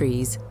ancient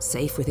trees,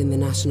 safe within the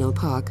national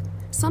park,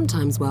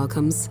 sometimes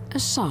welcomes a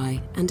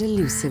shy and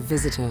elusive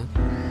visitor.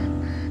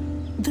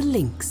 The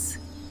lynx.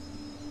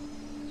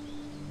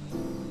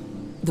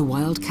 The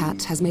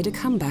wildcat has made a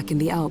comeback in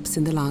the Alps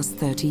in the last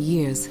 30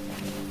 years,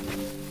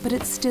 but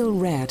it's still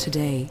rare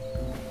today.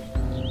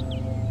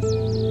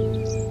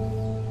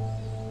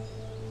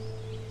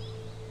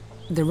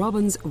 The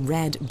robin's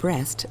red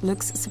breast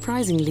looks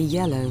surprisingly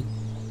yellow,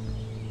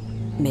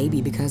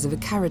 maybe because of a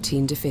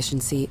carotene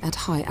deficiency at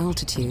high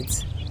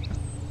altitudes.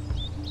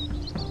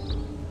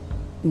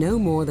 No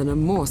more than a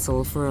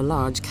morsel for a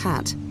large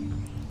cat,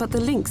 but the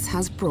lynx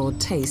has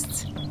broad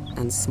tastes,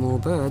 and small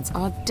birds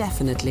are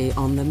definitely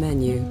on the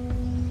menu.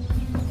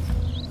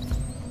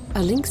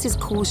 A lynx is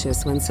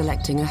cautious when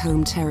selecting a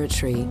home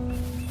territory.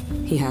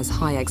 He has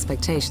high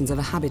expectations of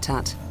a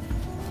habitat,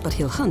 but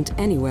he'll hunt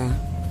anywhere.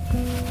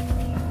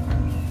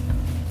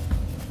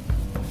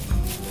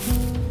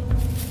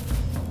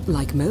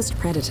 Like most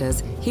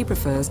predators, he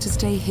prefers to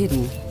stay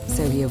hidden,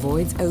 so he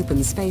avoids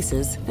open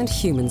spaces and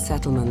human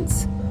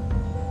settlements.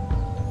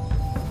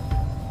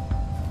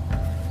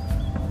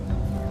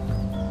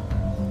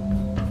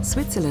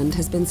 Switzerland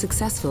has been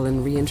successful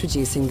in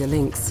reintroducing the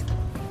lynx,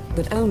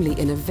 but only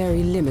in a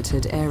very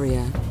limited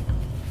area.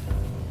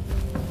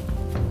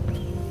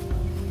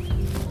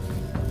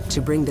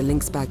 To bring the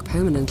lynx back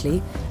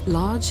permanently,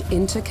 large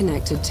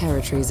interconnected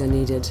territories are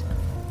needed.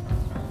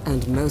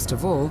 And most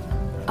of all,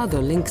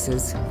 other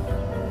lynxes.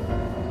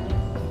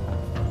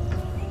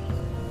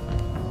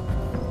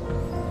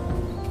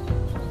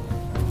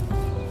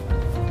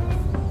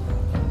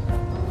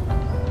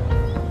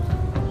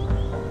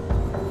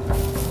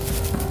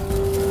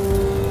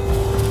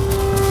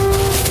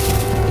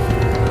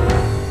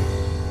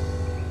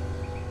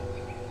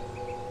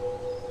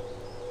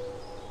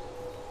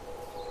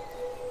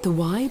 The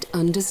wide,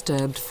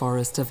 undisturbed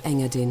forest of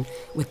Engadin,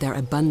 with their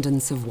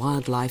abundance of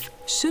wildlife,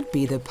 should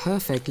be the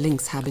perfect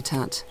lynx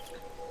habitat.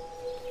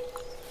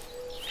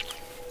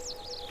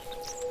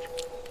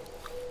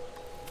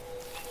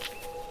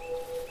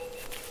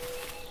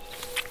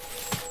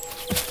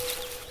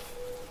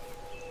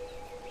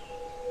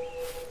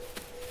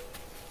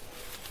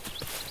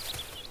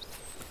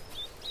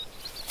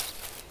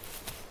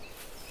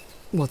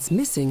 What's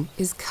missing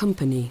is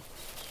company.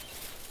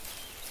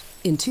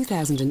 In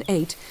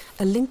 2008,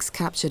 a lynx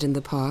captured in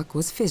the park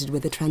was fitted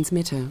with a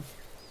transmitter.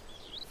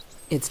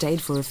 It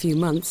stayed for a few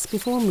months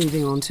before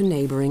moving on to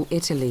neighboring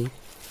Italy,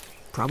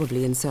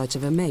 probably in search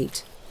of a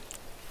mate.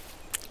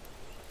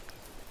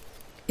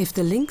 If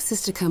the lynx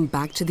is to come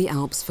back to the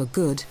Alps for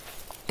good,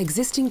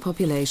 existing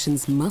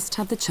populations must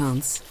have the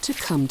chance to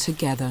come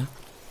together.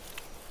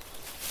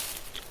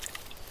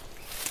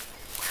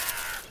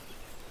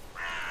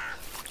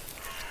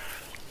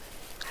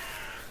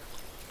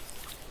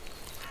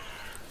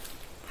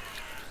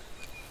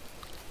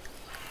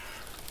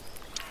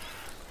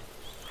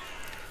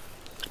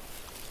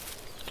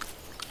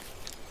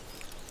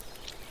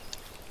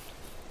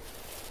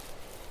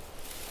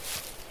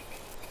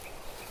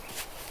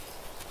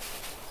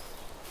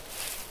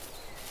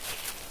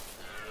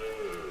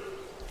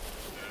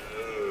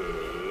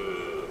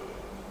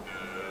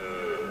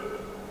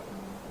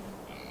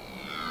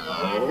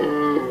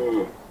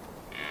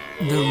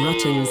 The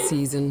rutting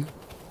season.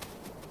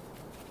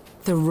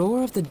 The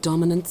roar of the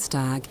dominant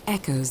stag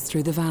echoes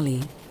through the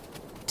valley,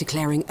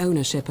 declaring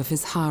ownership of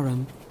his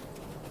harem.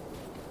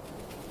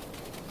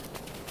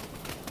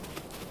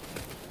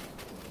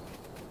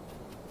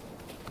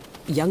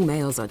 Young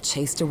males are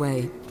chased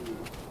away.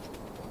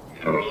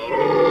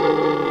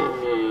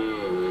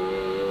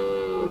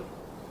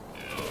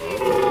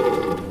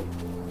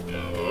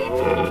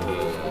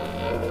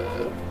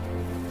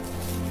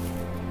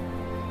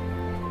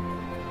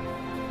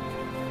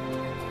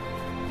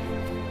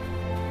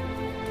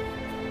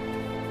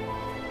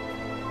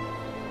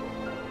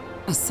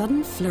 A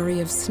sudden flurry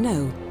of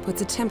snow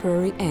puts a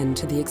temporary end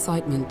to the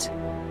excitement.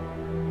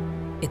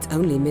 It's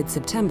only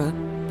mid-September,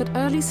 but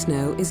early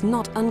snow is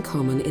not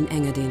uncommon in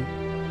Engadin.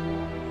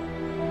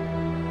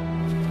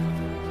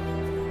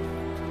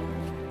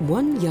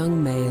 One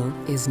young male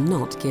is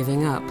not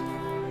giving up.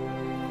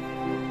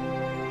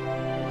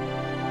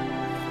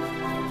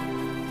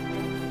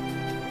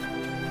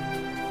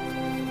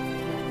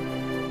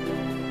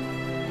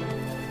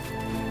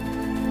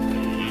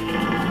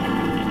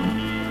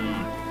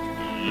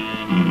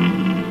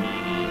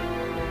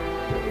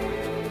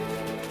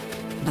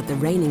 But the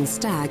reigning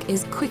stag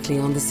is quickly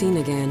on the scene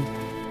again.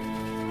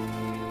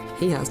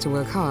 He has to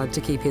work hard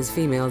to keep his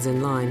females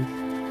in line.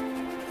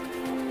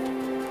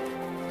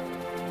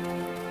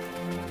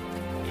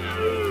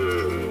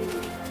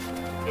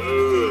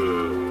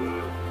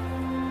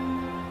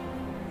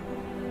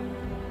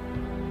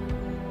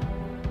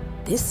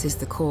 This is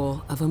the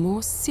call of a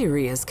more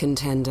serious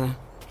contender.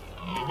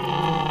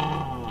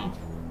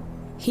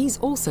 He's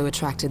also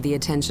attracted the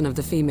attention of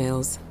the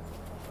females.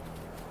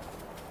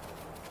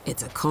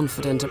 It's a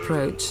confident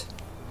approach.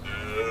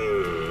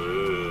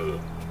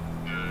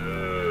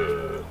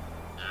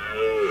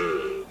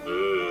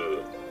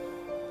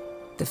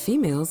 The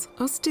females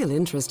are still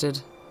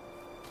interested.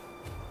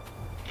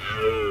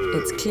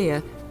 It's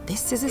clear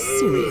this is a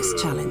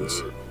serious challenge.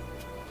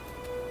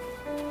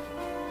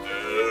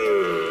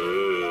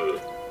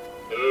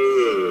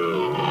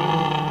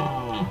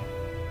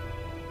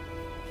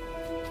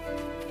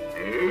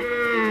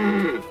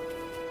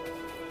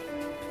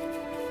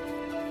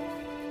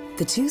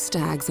 The two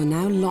stags are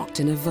now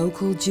locked in a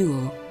vocal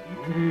duel.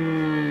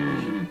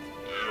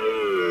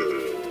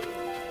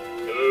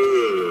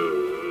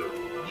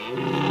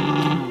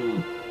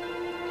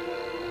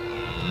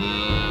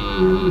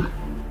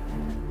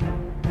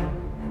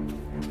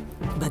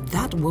 But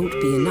that won't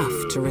be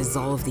enough to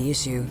resolve the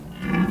issue.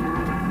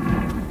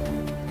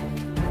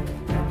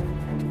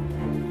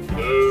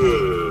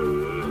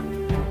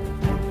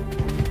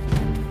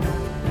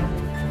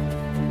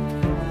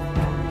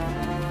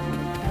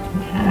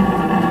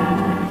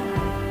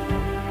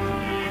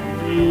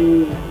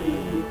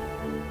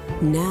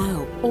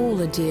 Now all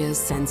a deer's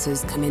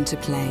senses come into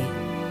play.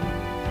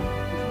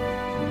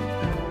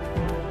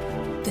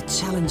 The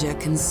challenger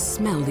can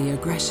smell the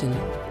aggression.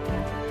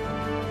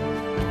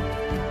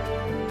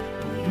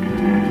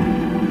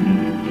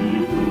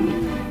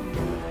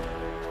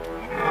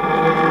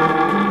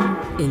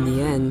 In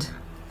the end,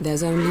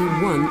 there's only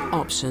one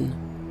option.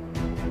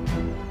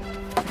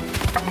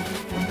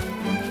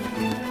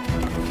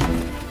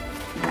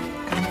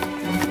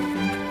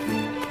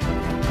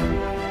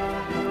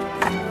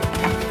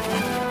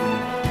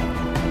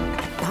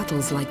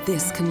 Battles like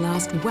this can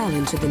last well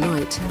into the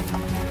night.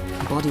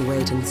 Body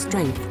weight and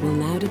strength will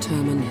now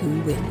determine who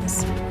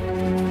wins.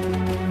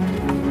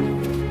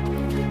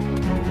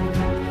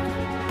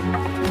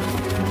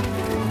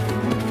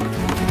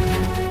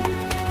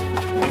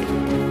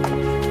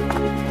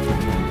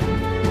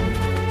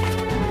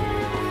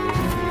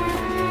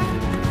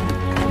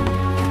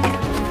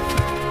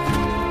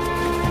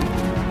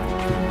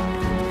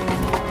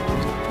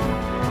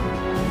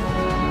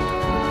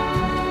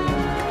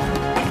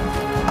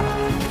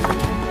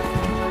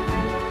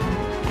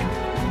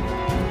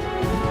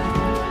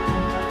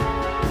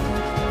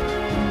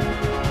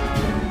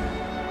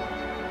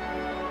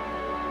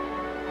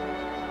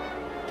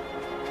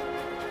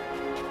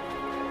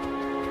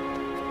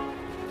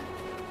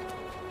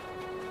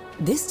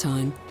 This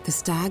time, the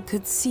stag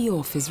could see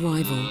off his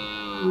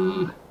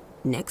rival.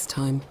 Next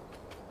time,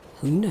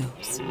 who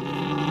knows?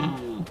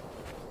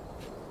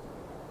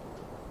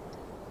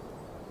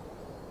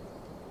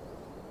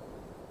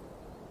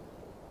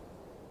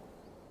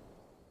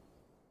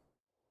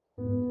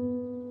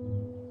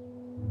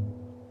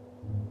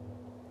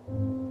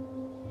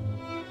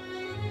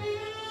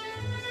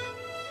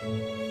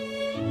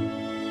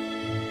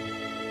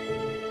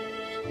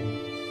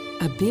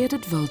 A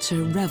bearded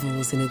vulture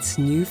revels in its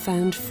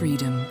newfound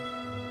freedom.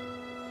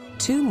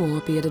 2 more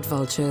bearded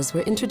vultures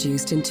were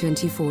introduced in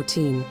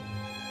 2014,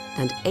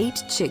 and 8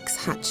 chicks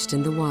hatched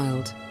in the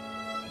wild.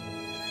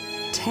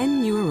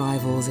 10 new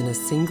arrivals in a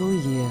single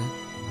year.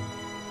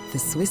 The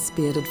Swiss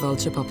bearded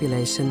vulture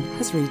population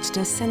has reached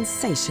a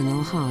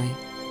sensational high.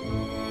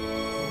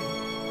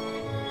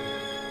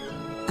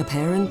 A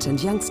parent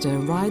and youngster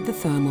ride the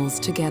thermals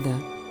together,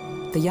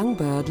 the young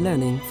bird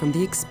learning from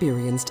the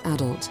experienced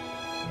adult.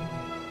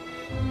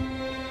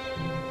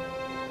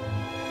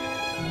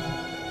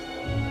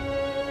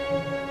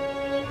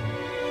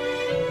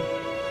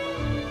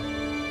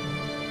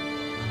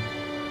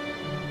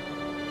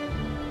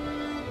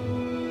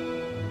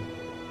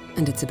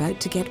 And it's about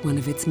to get one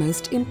of its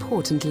most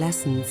important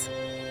lessons.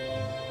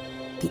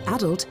 The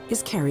adult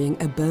is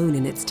carrying a bone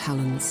in its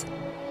talons.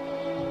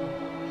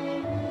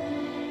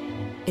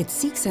 It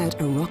seeks out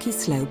a rocky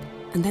slope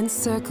and then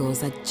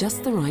circles at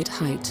just the right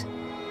height.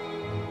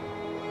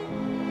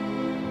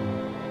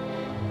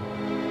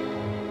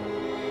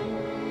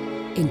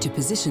 Into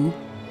position,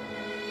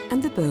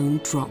 and the bone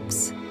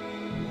drops.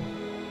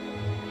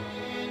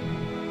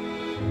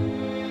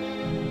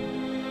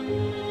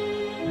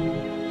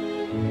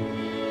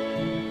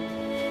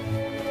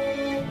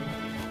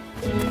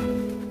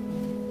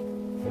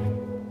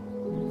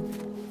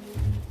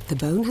 The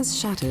bone has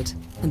shattered,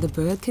 and the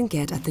bird can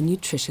get at the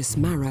nutritious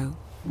marrow.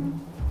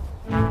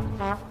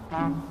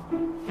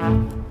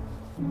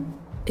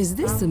 Is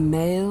this a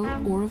male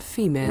or a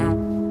female?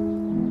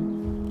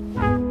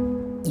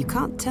 You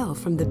can't tell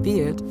from the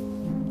beard.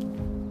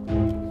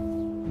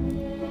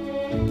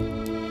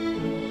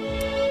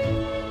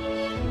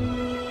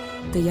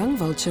 The young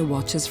vulture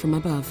watches from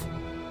above.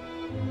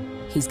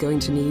 He's going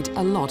to need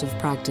a lot of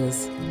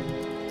practice.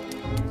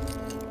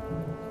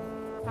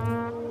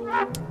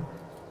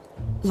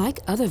 Like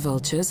other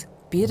vultures,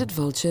 bearded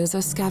vultures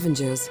are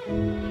scavengers,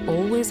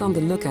 always on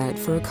the lookout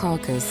for a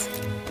carcass.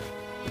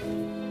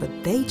 But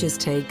they just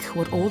take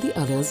what all the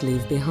others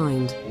leave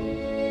behind.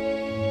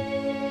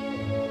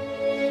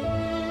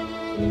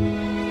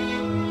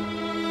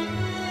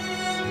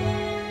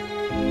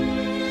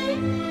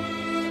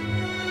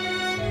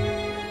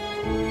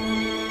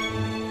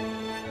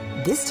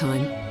 This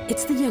time,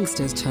 it's the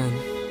youngster's turn.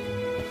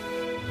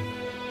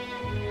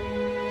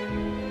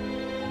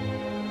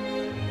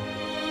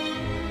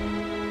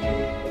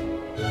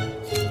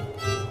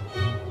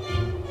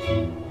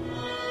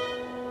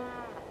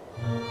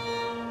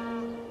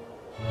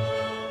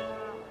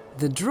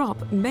 The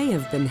drop may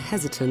have been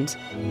hesitant.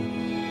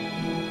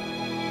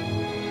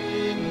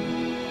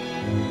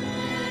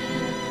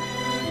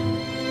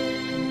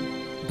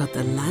 But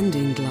the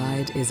landing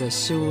glide is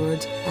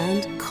assured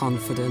and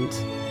confident.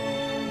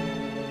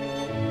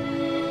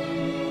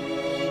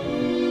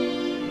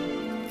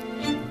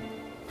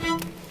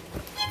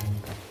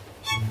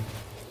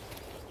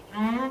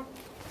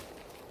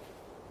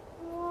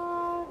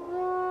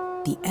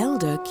 The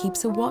elder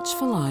keeps a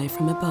watchful eye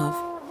from above.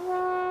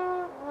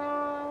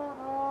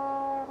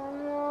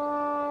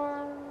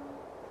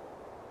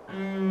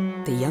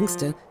 The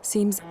youngster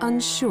seems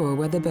unsure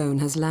where the bone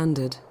has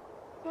landed.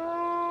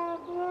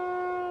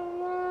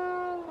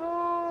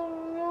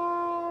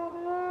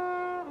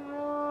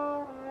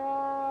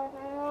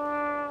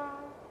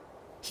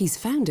 He's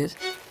found it,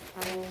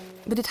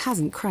 but it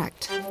hasn't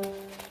cracked.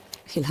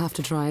 He'll have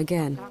to try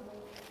again.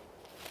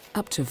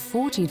 Up to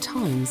 40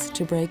 times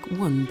to break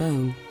one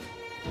bone.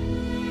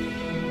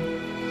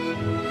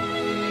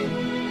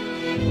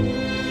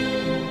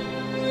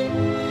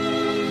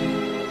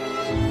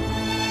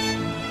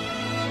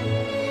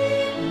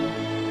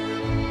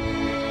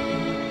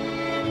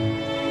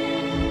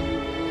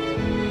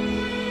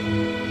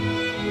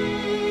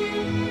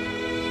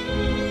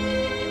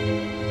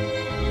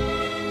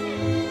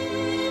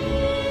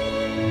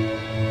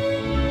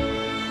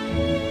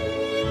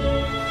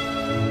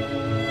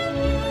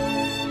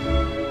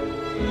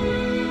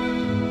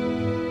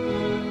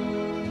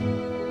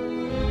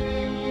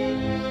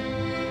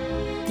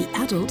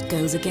 Adult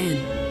goes again.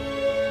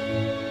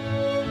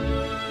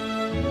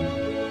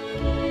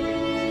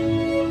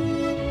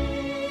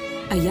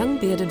 A young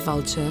bearded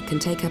vulture can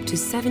take up to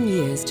 7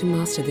 years to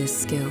master this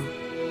skill.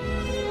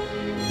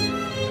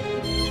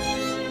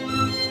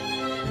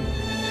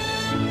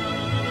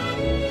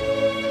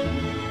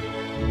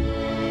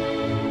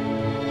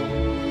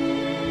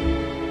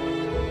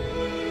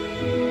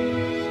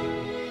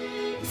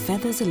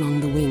 Feathers along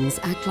the wings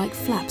act like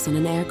flaps on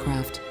an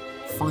aircraft,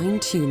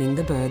 fine-tuning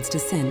the bird's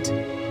descent.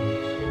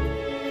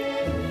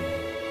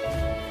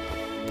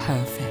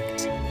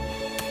 Perfect.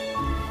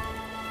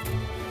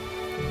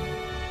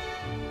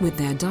 With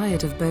their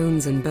diet of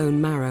bones and bone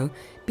marrow,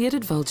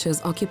 bearded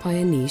vultures occupy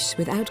a niche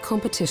without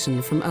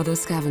competition from other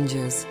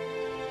scavengers.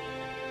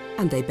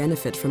 And they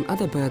benefit from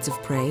other birds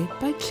of prey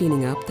by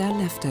cleaning up their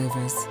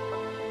leftovers.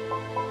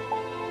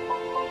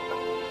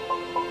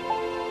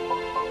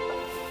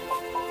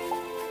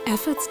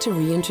 Efforts to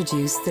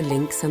reintroduce the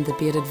lynx and the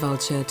bearded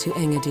vulture to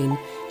Engadin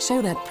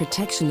show that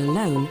protection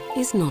alone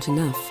is not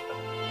enough.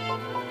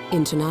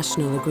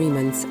 International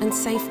agreements and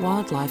safe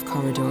wildlife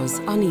corridors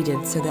are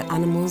needed so that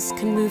animals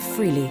can move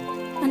freely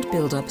and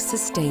build up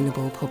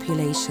sustainable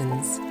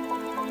populations.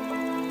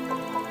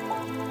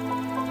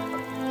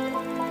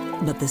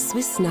 But the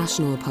Swiss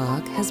National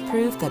Park has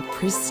proved that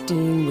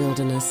pristine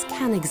wilderness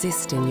can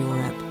exist in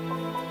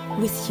Europe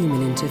with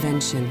human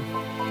intervention.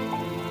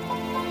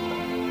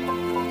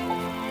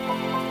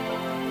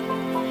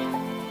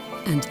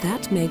 And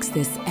that makes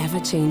this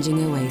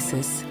ever-changing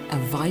oasis a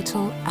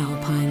vital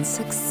alpine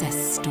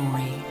success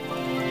story.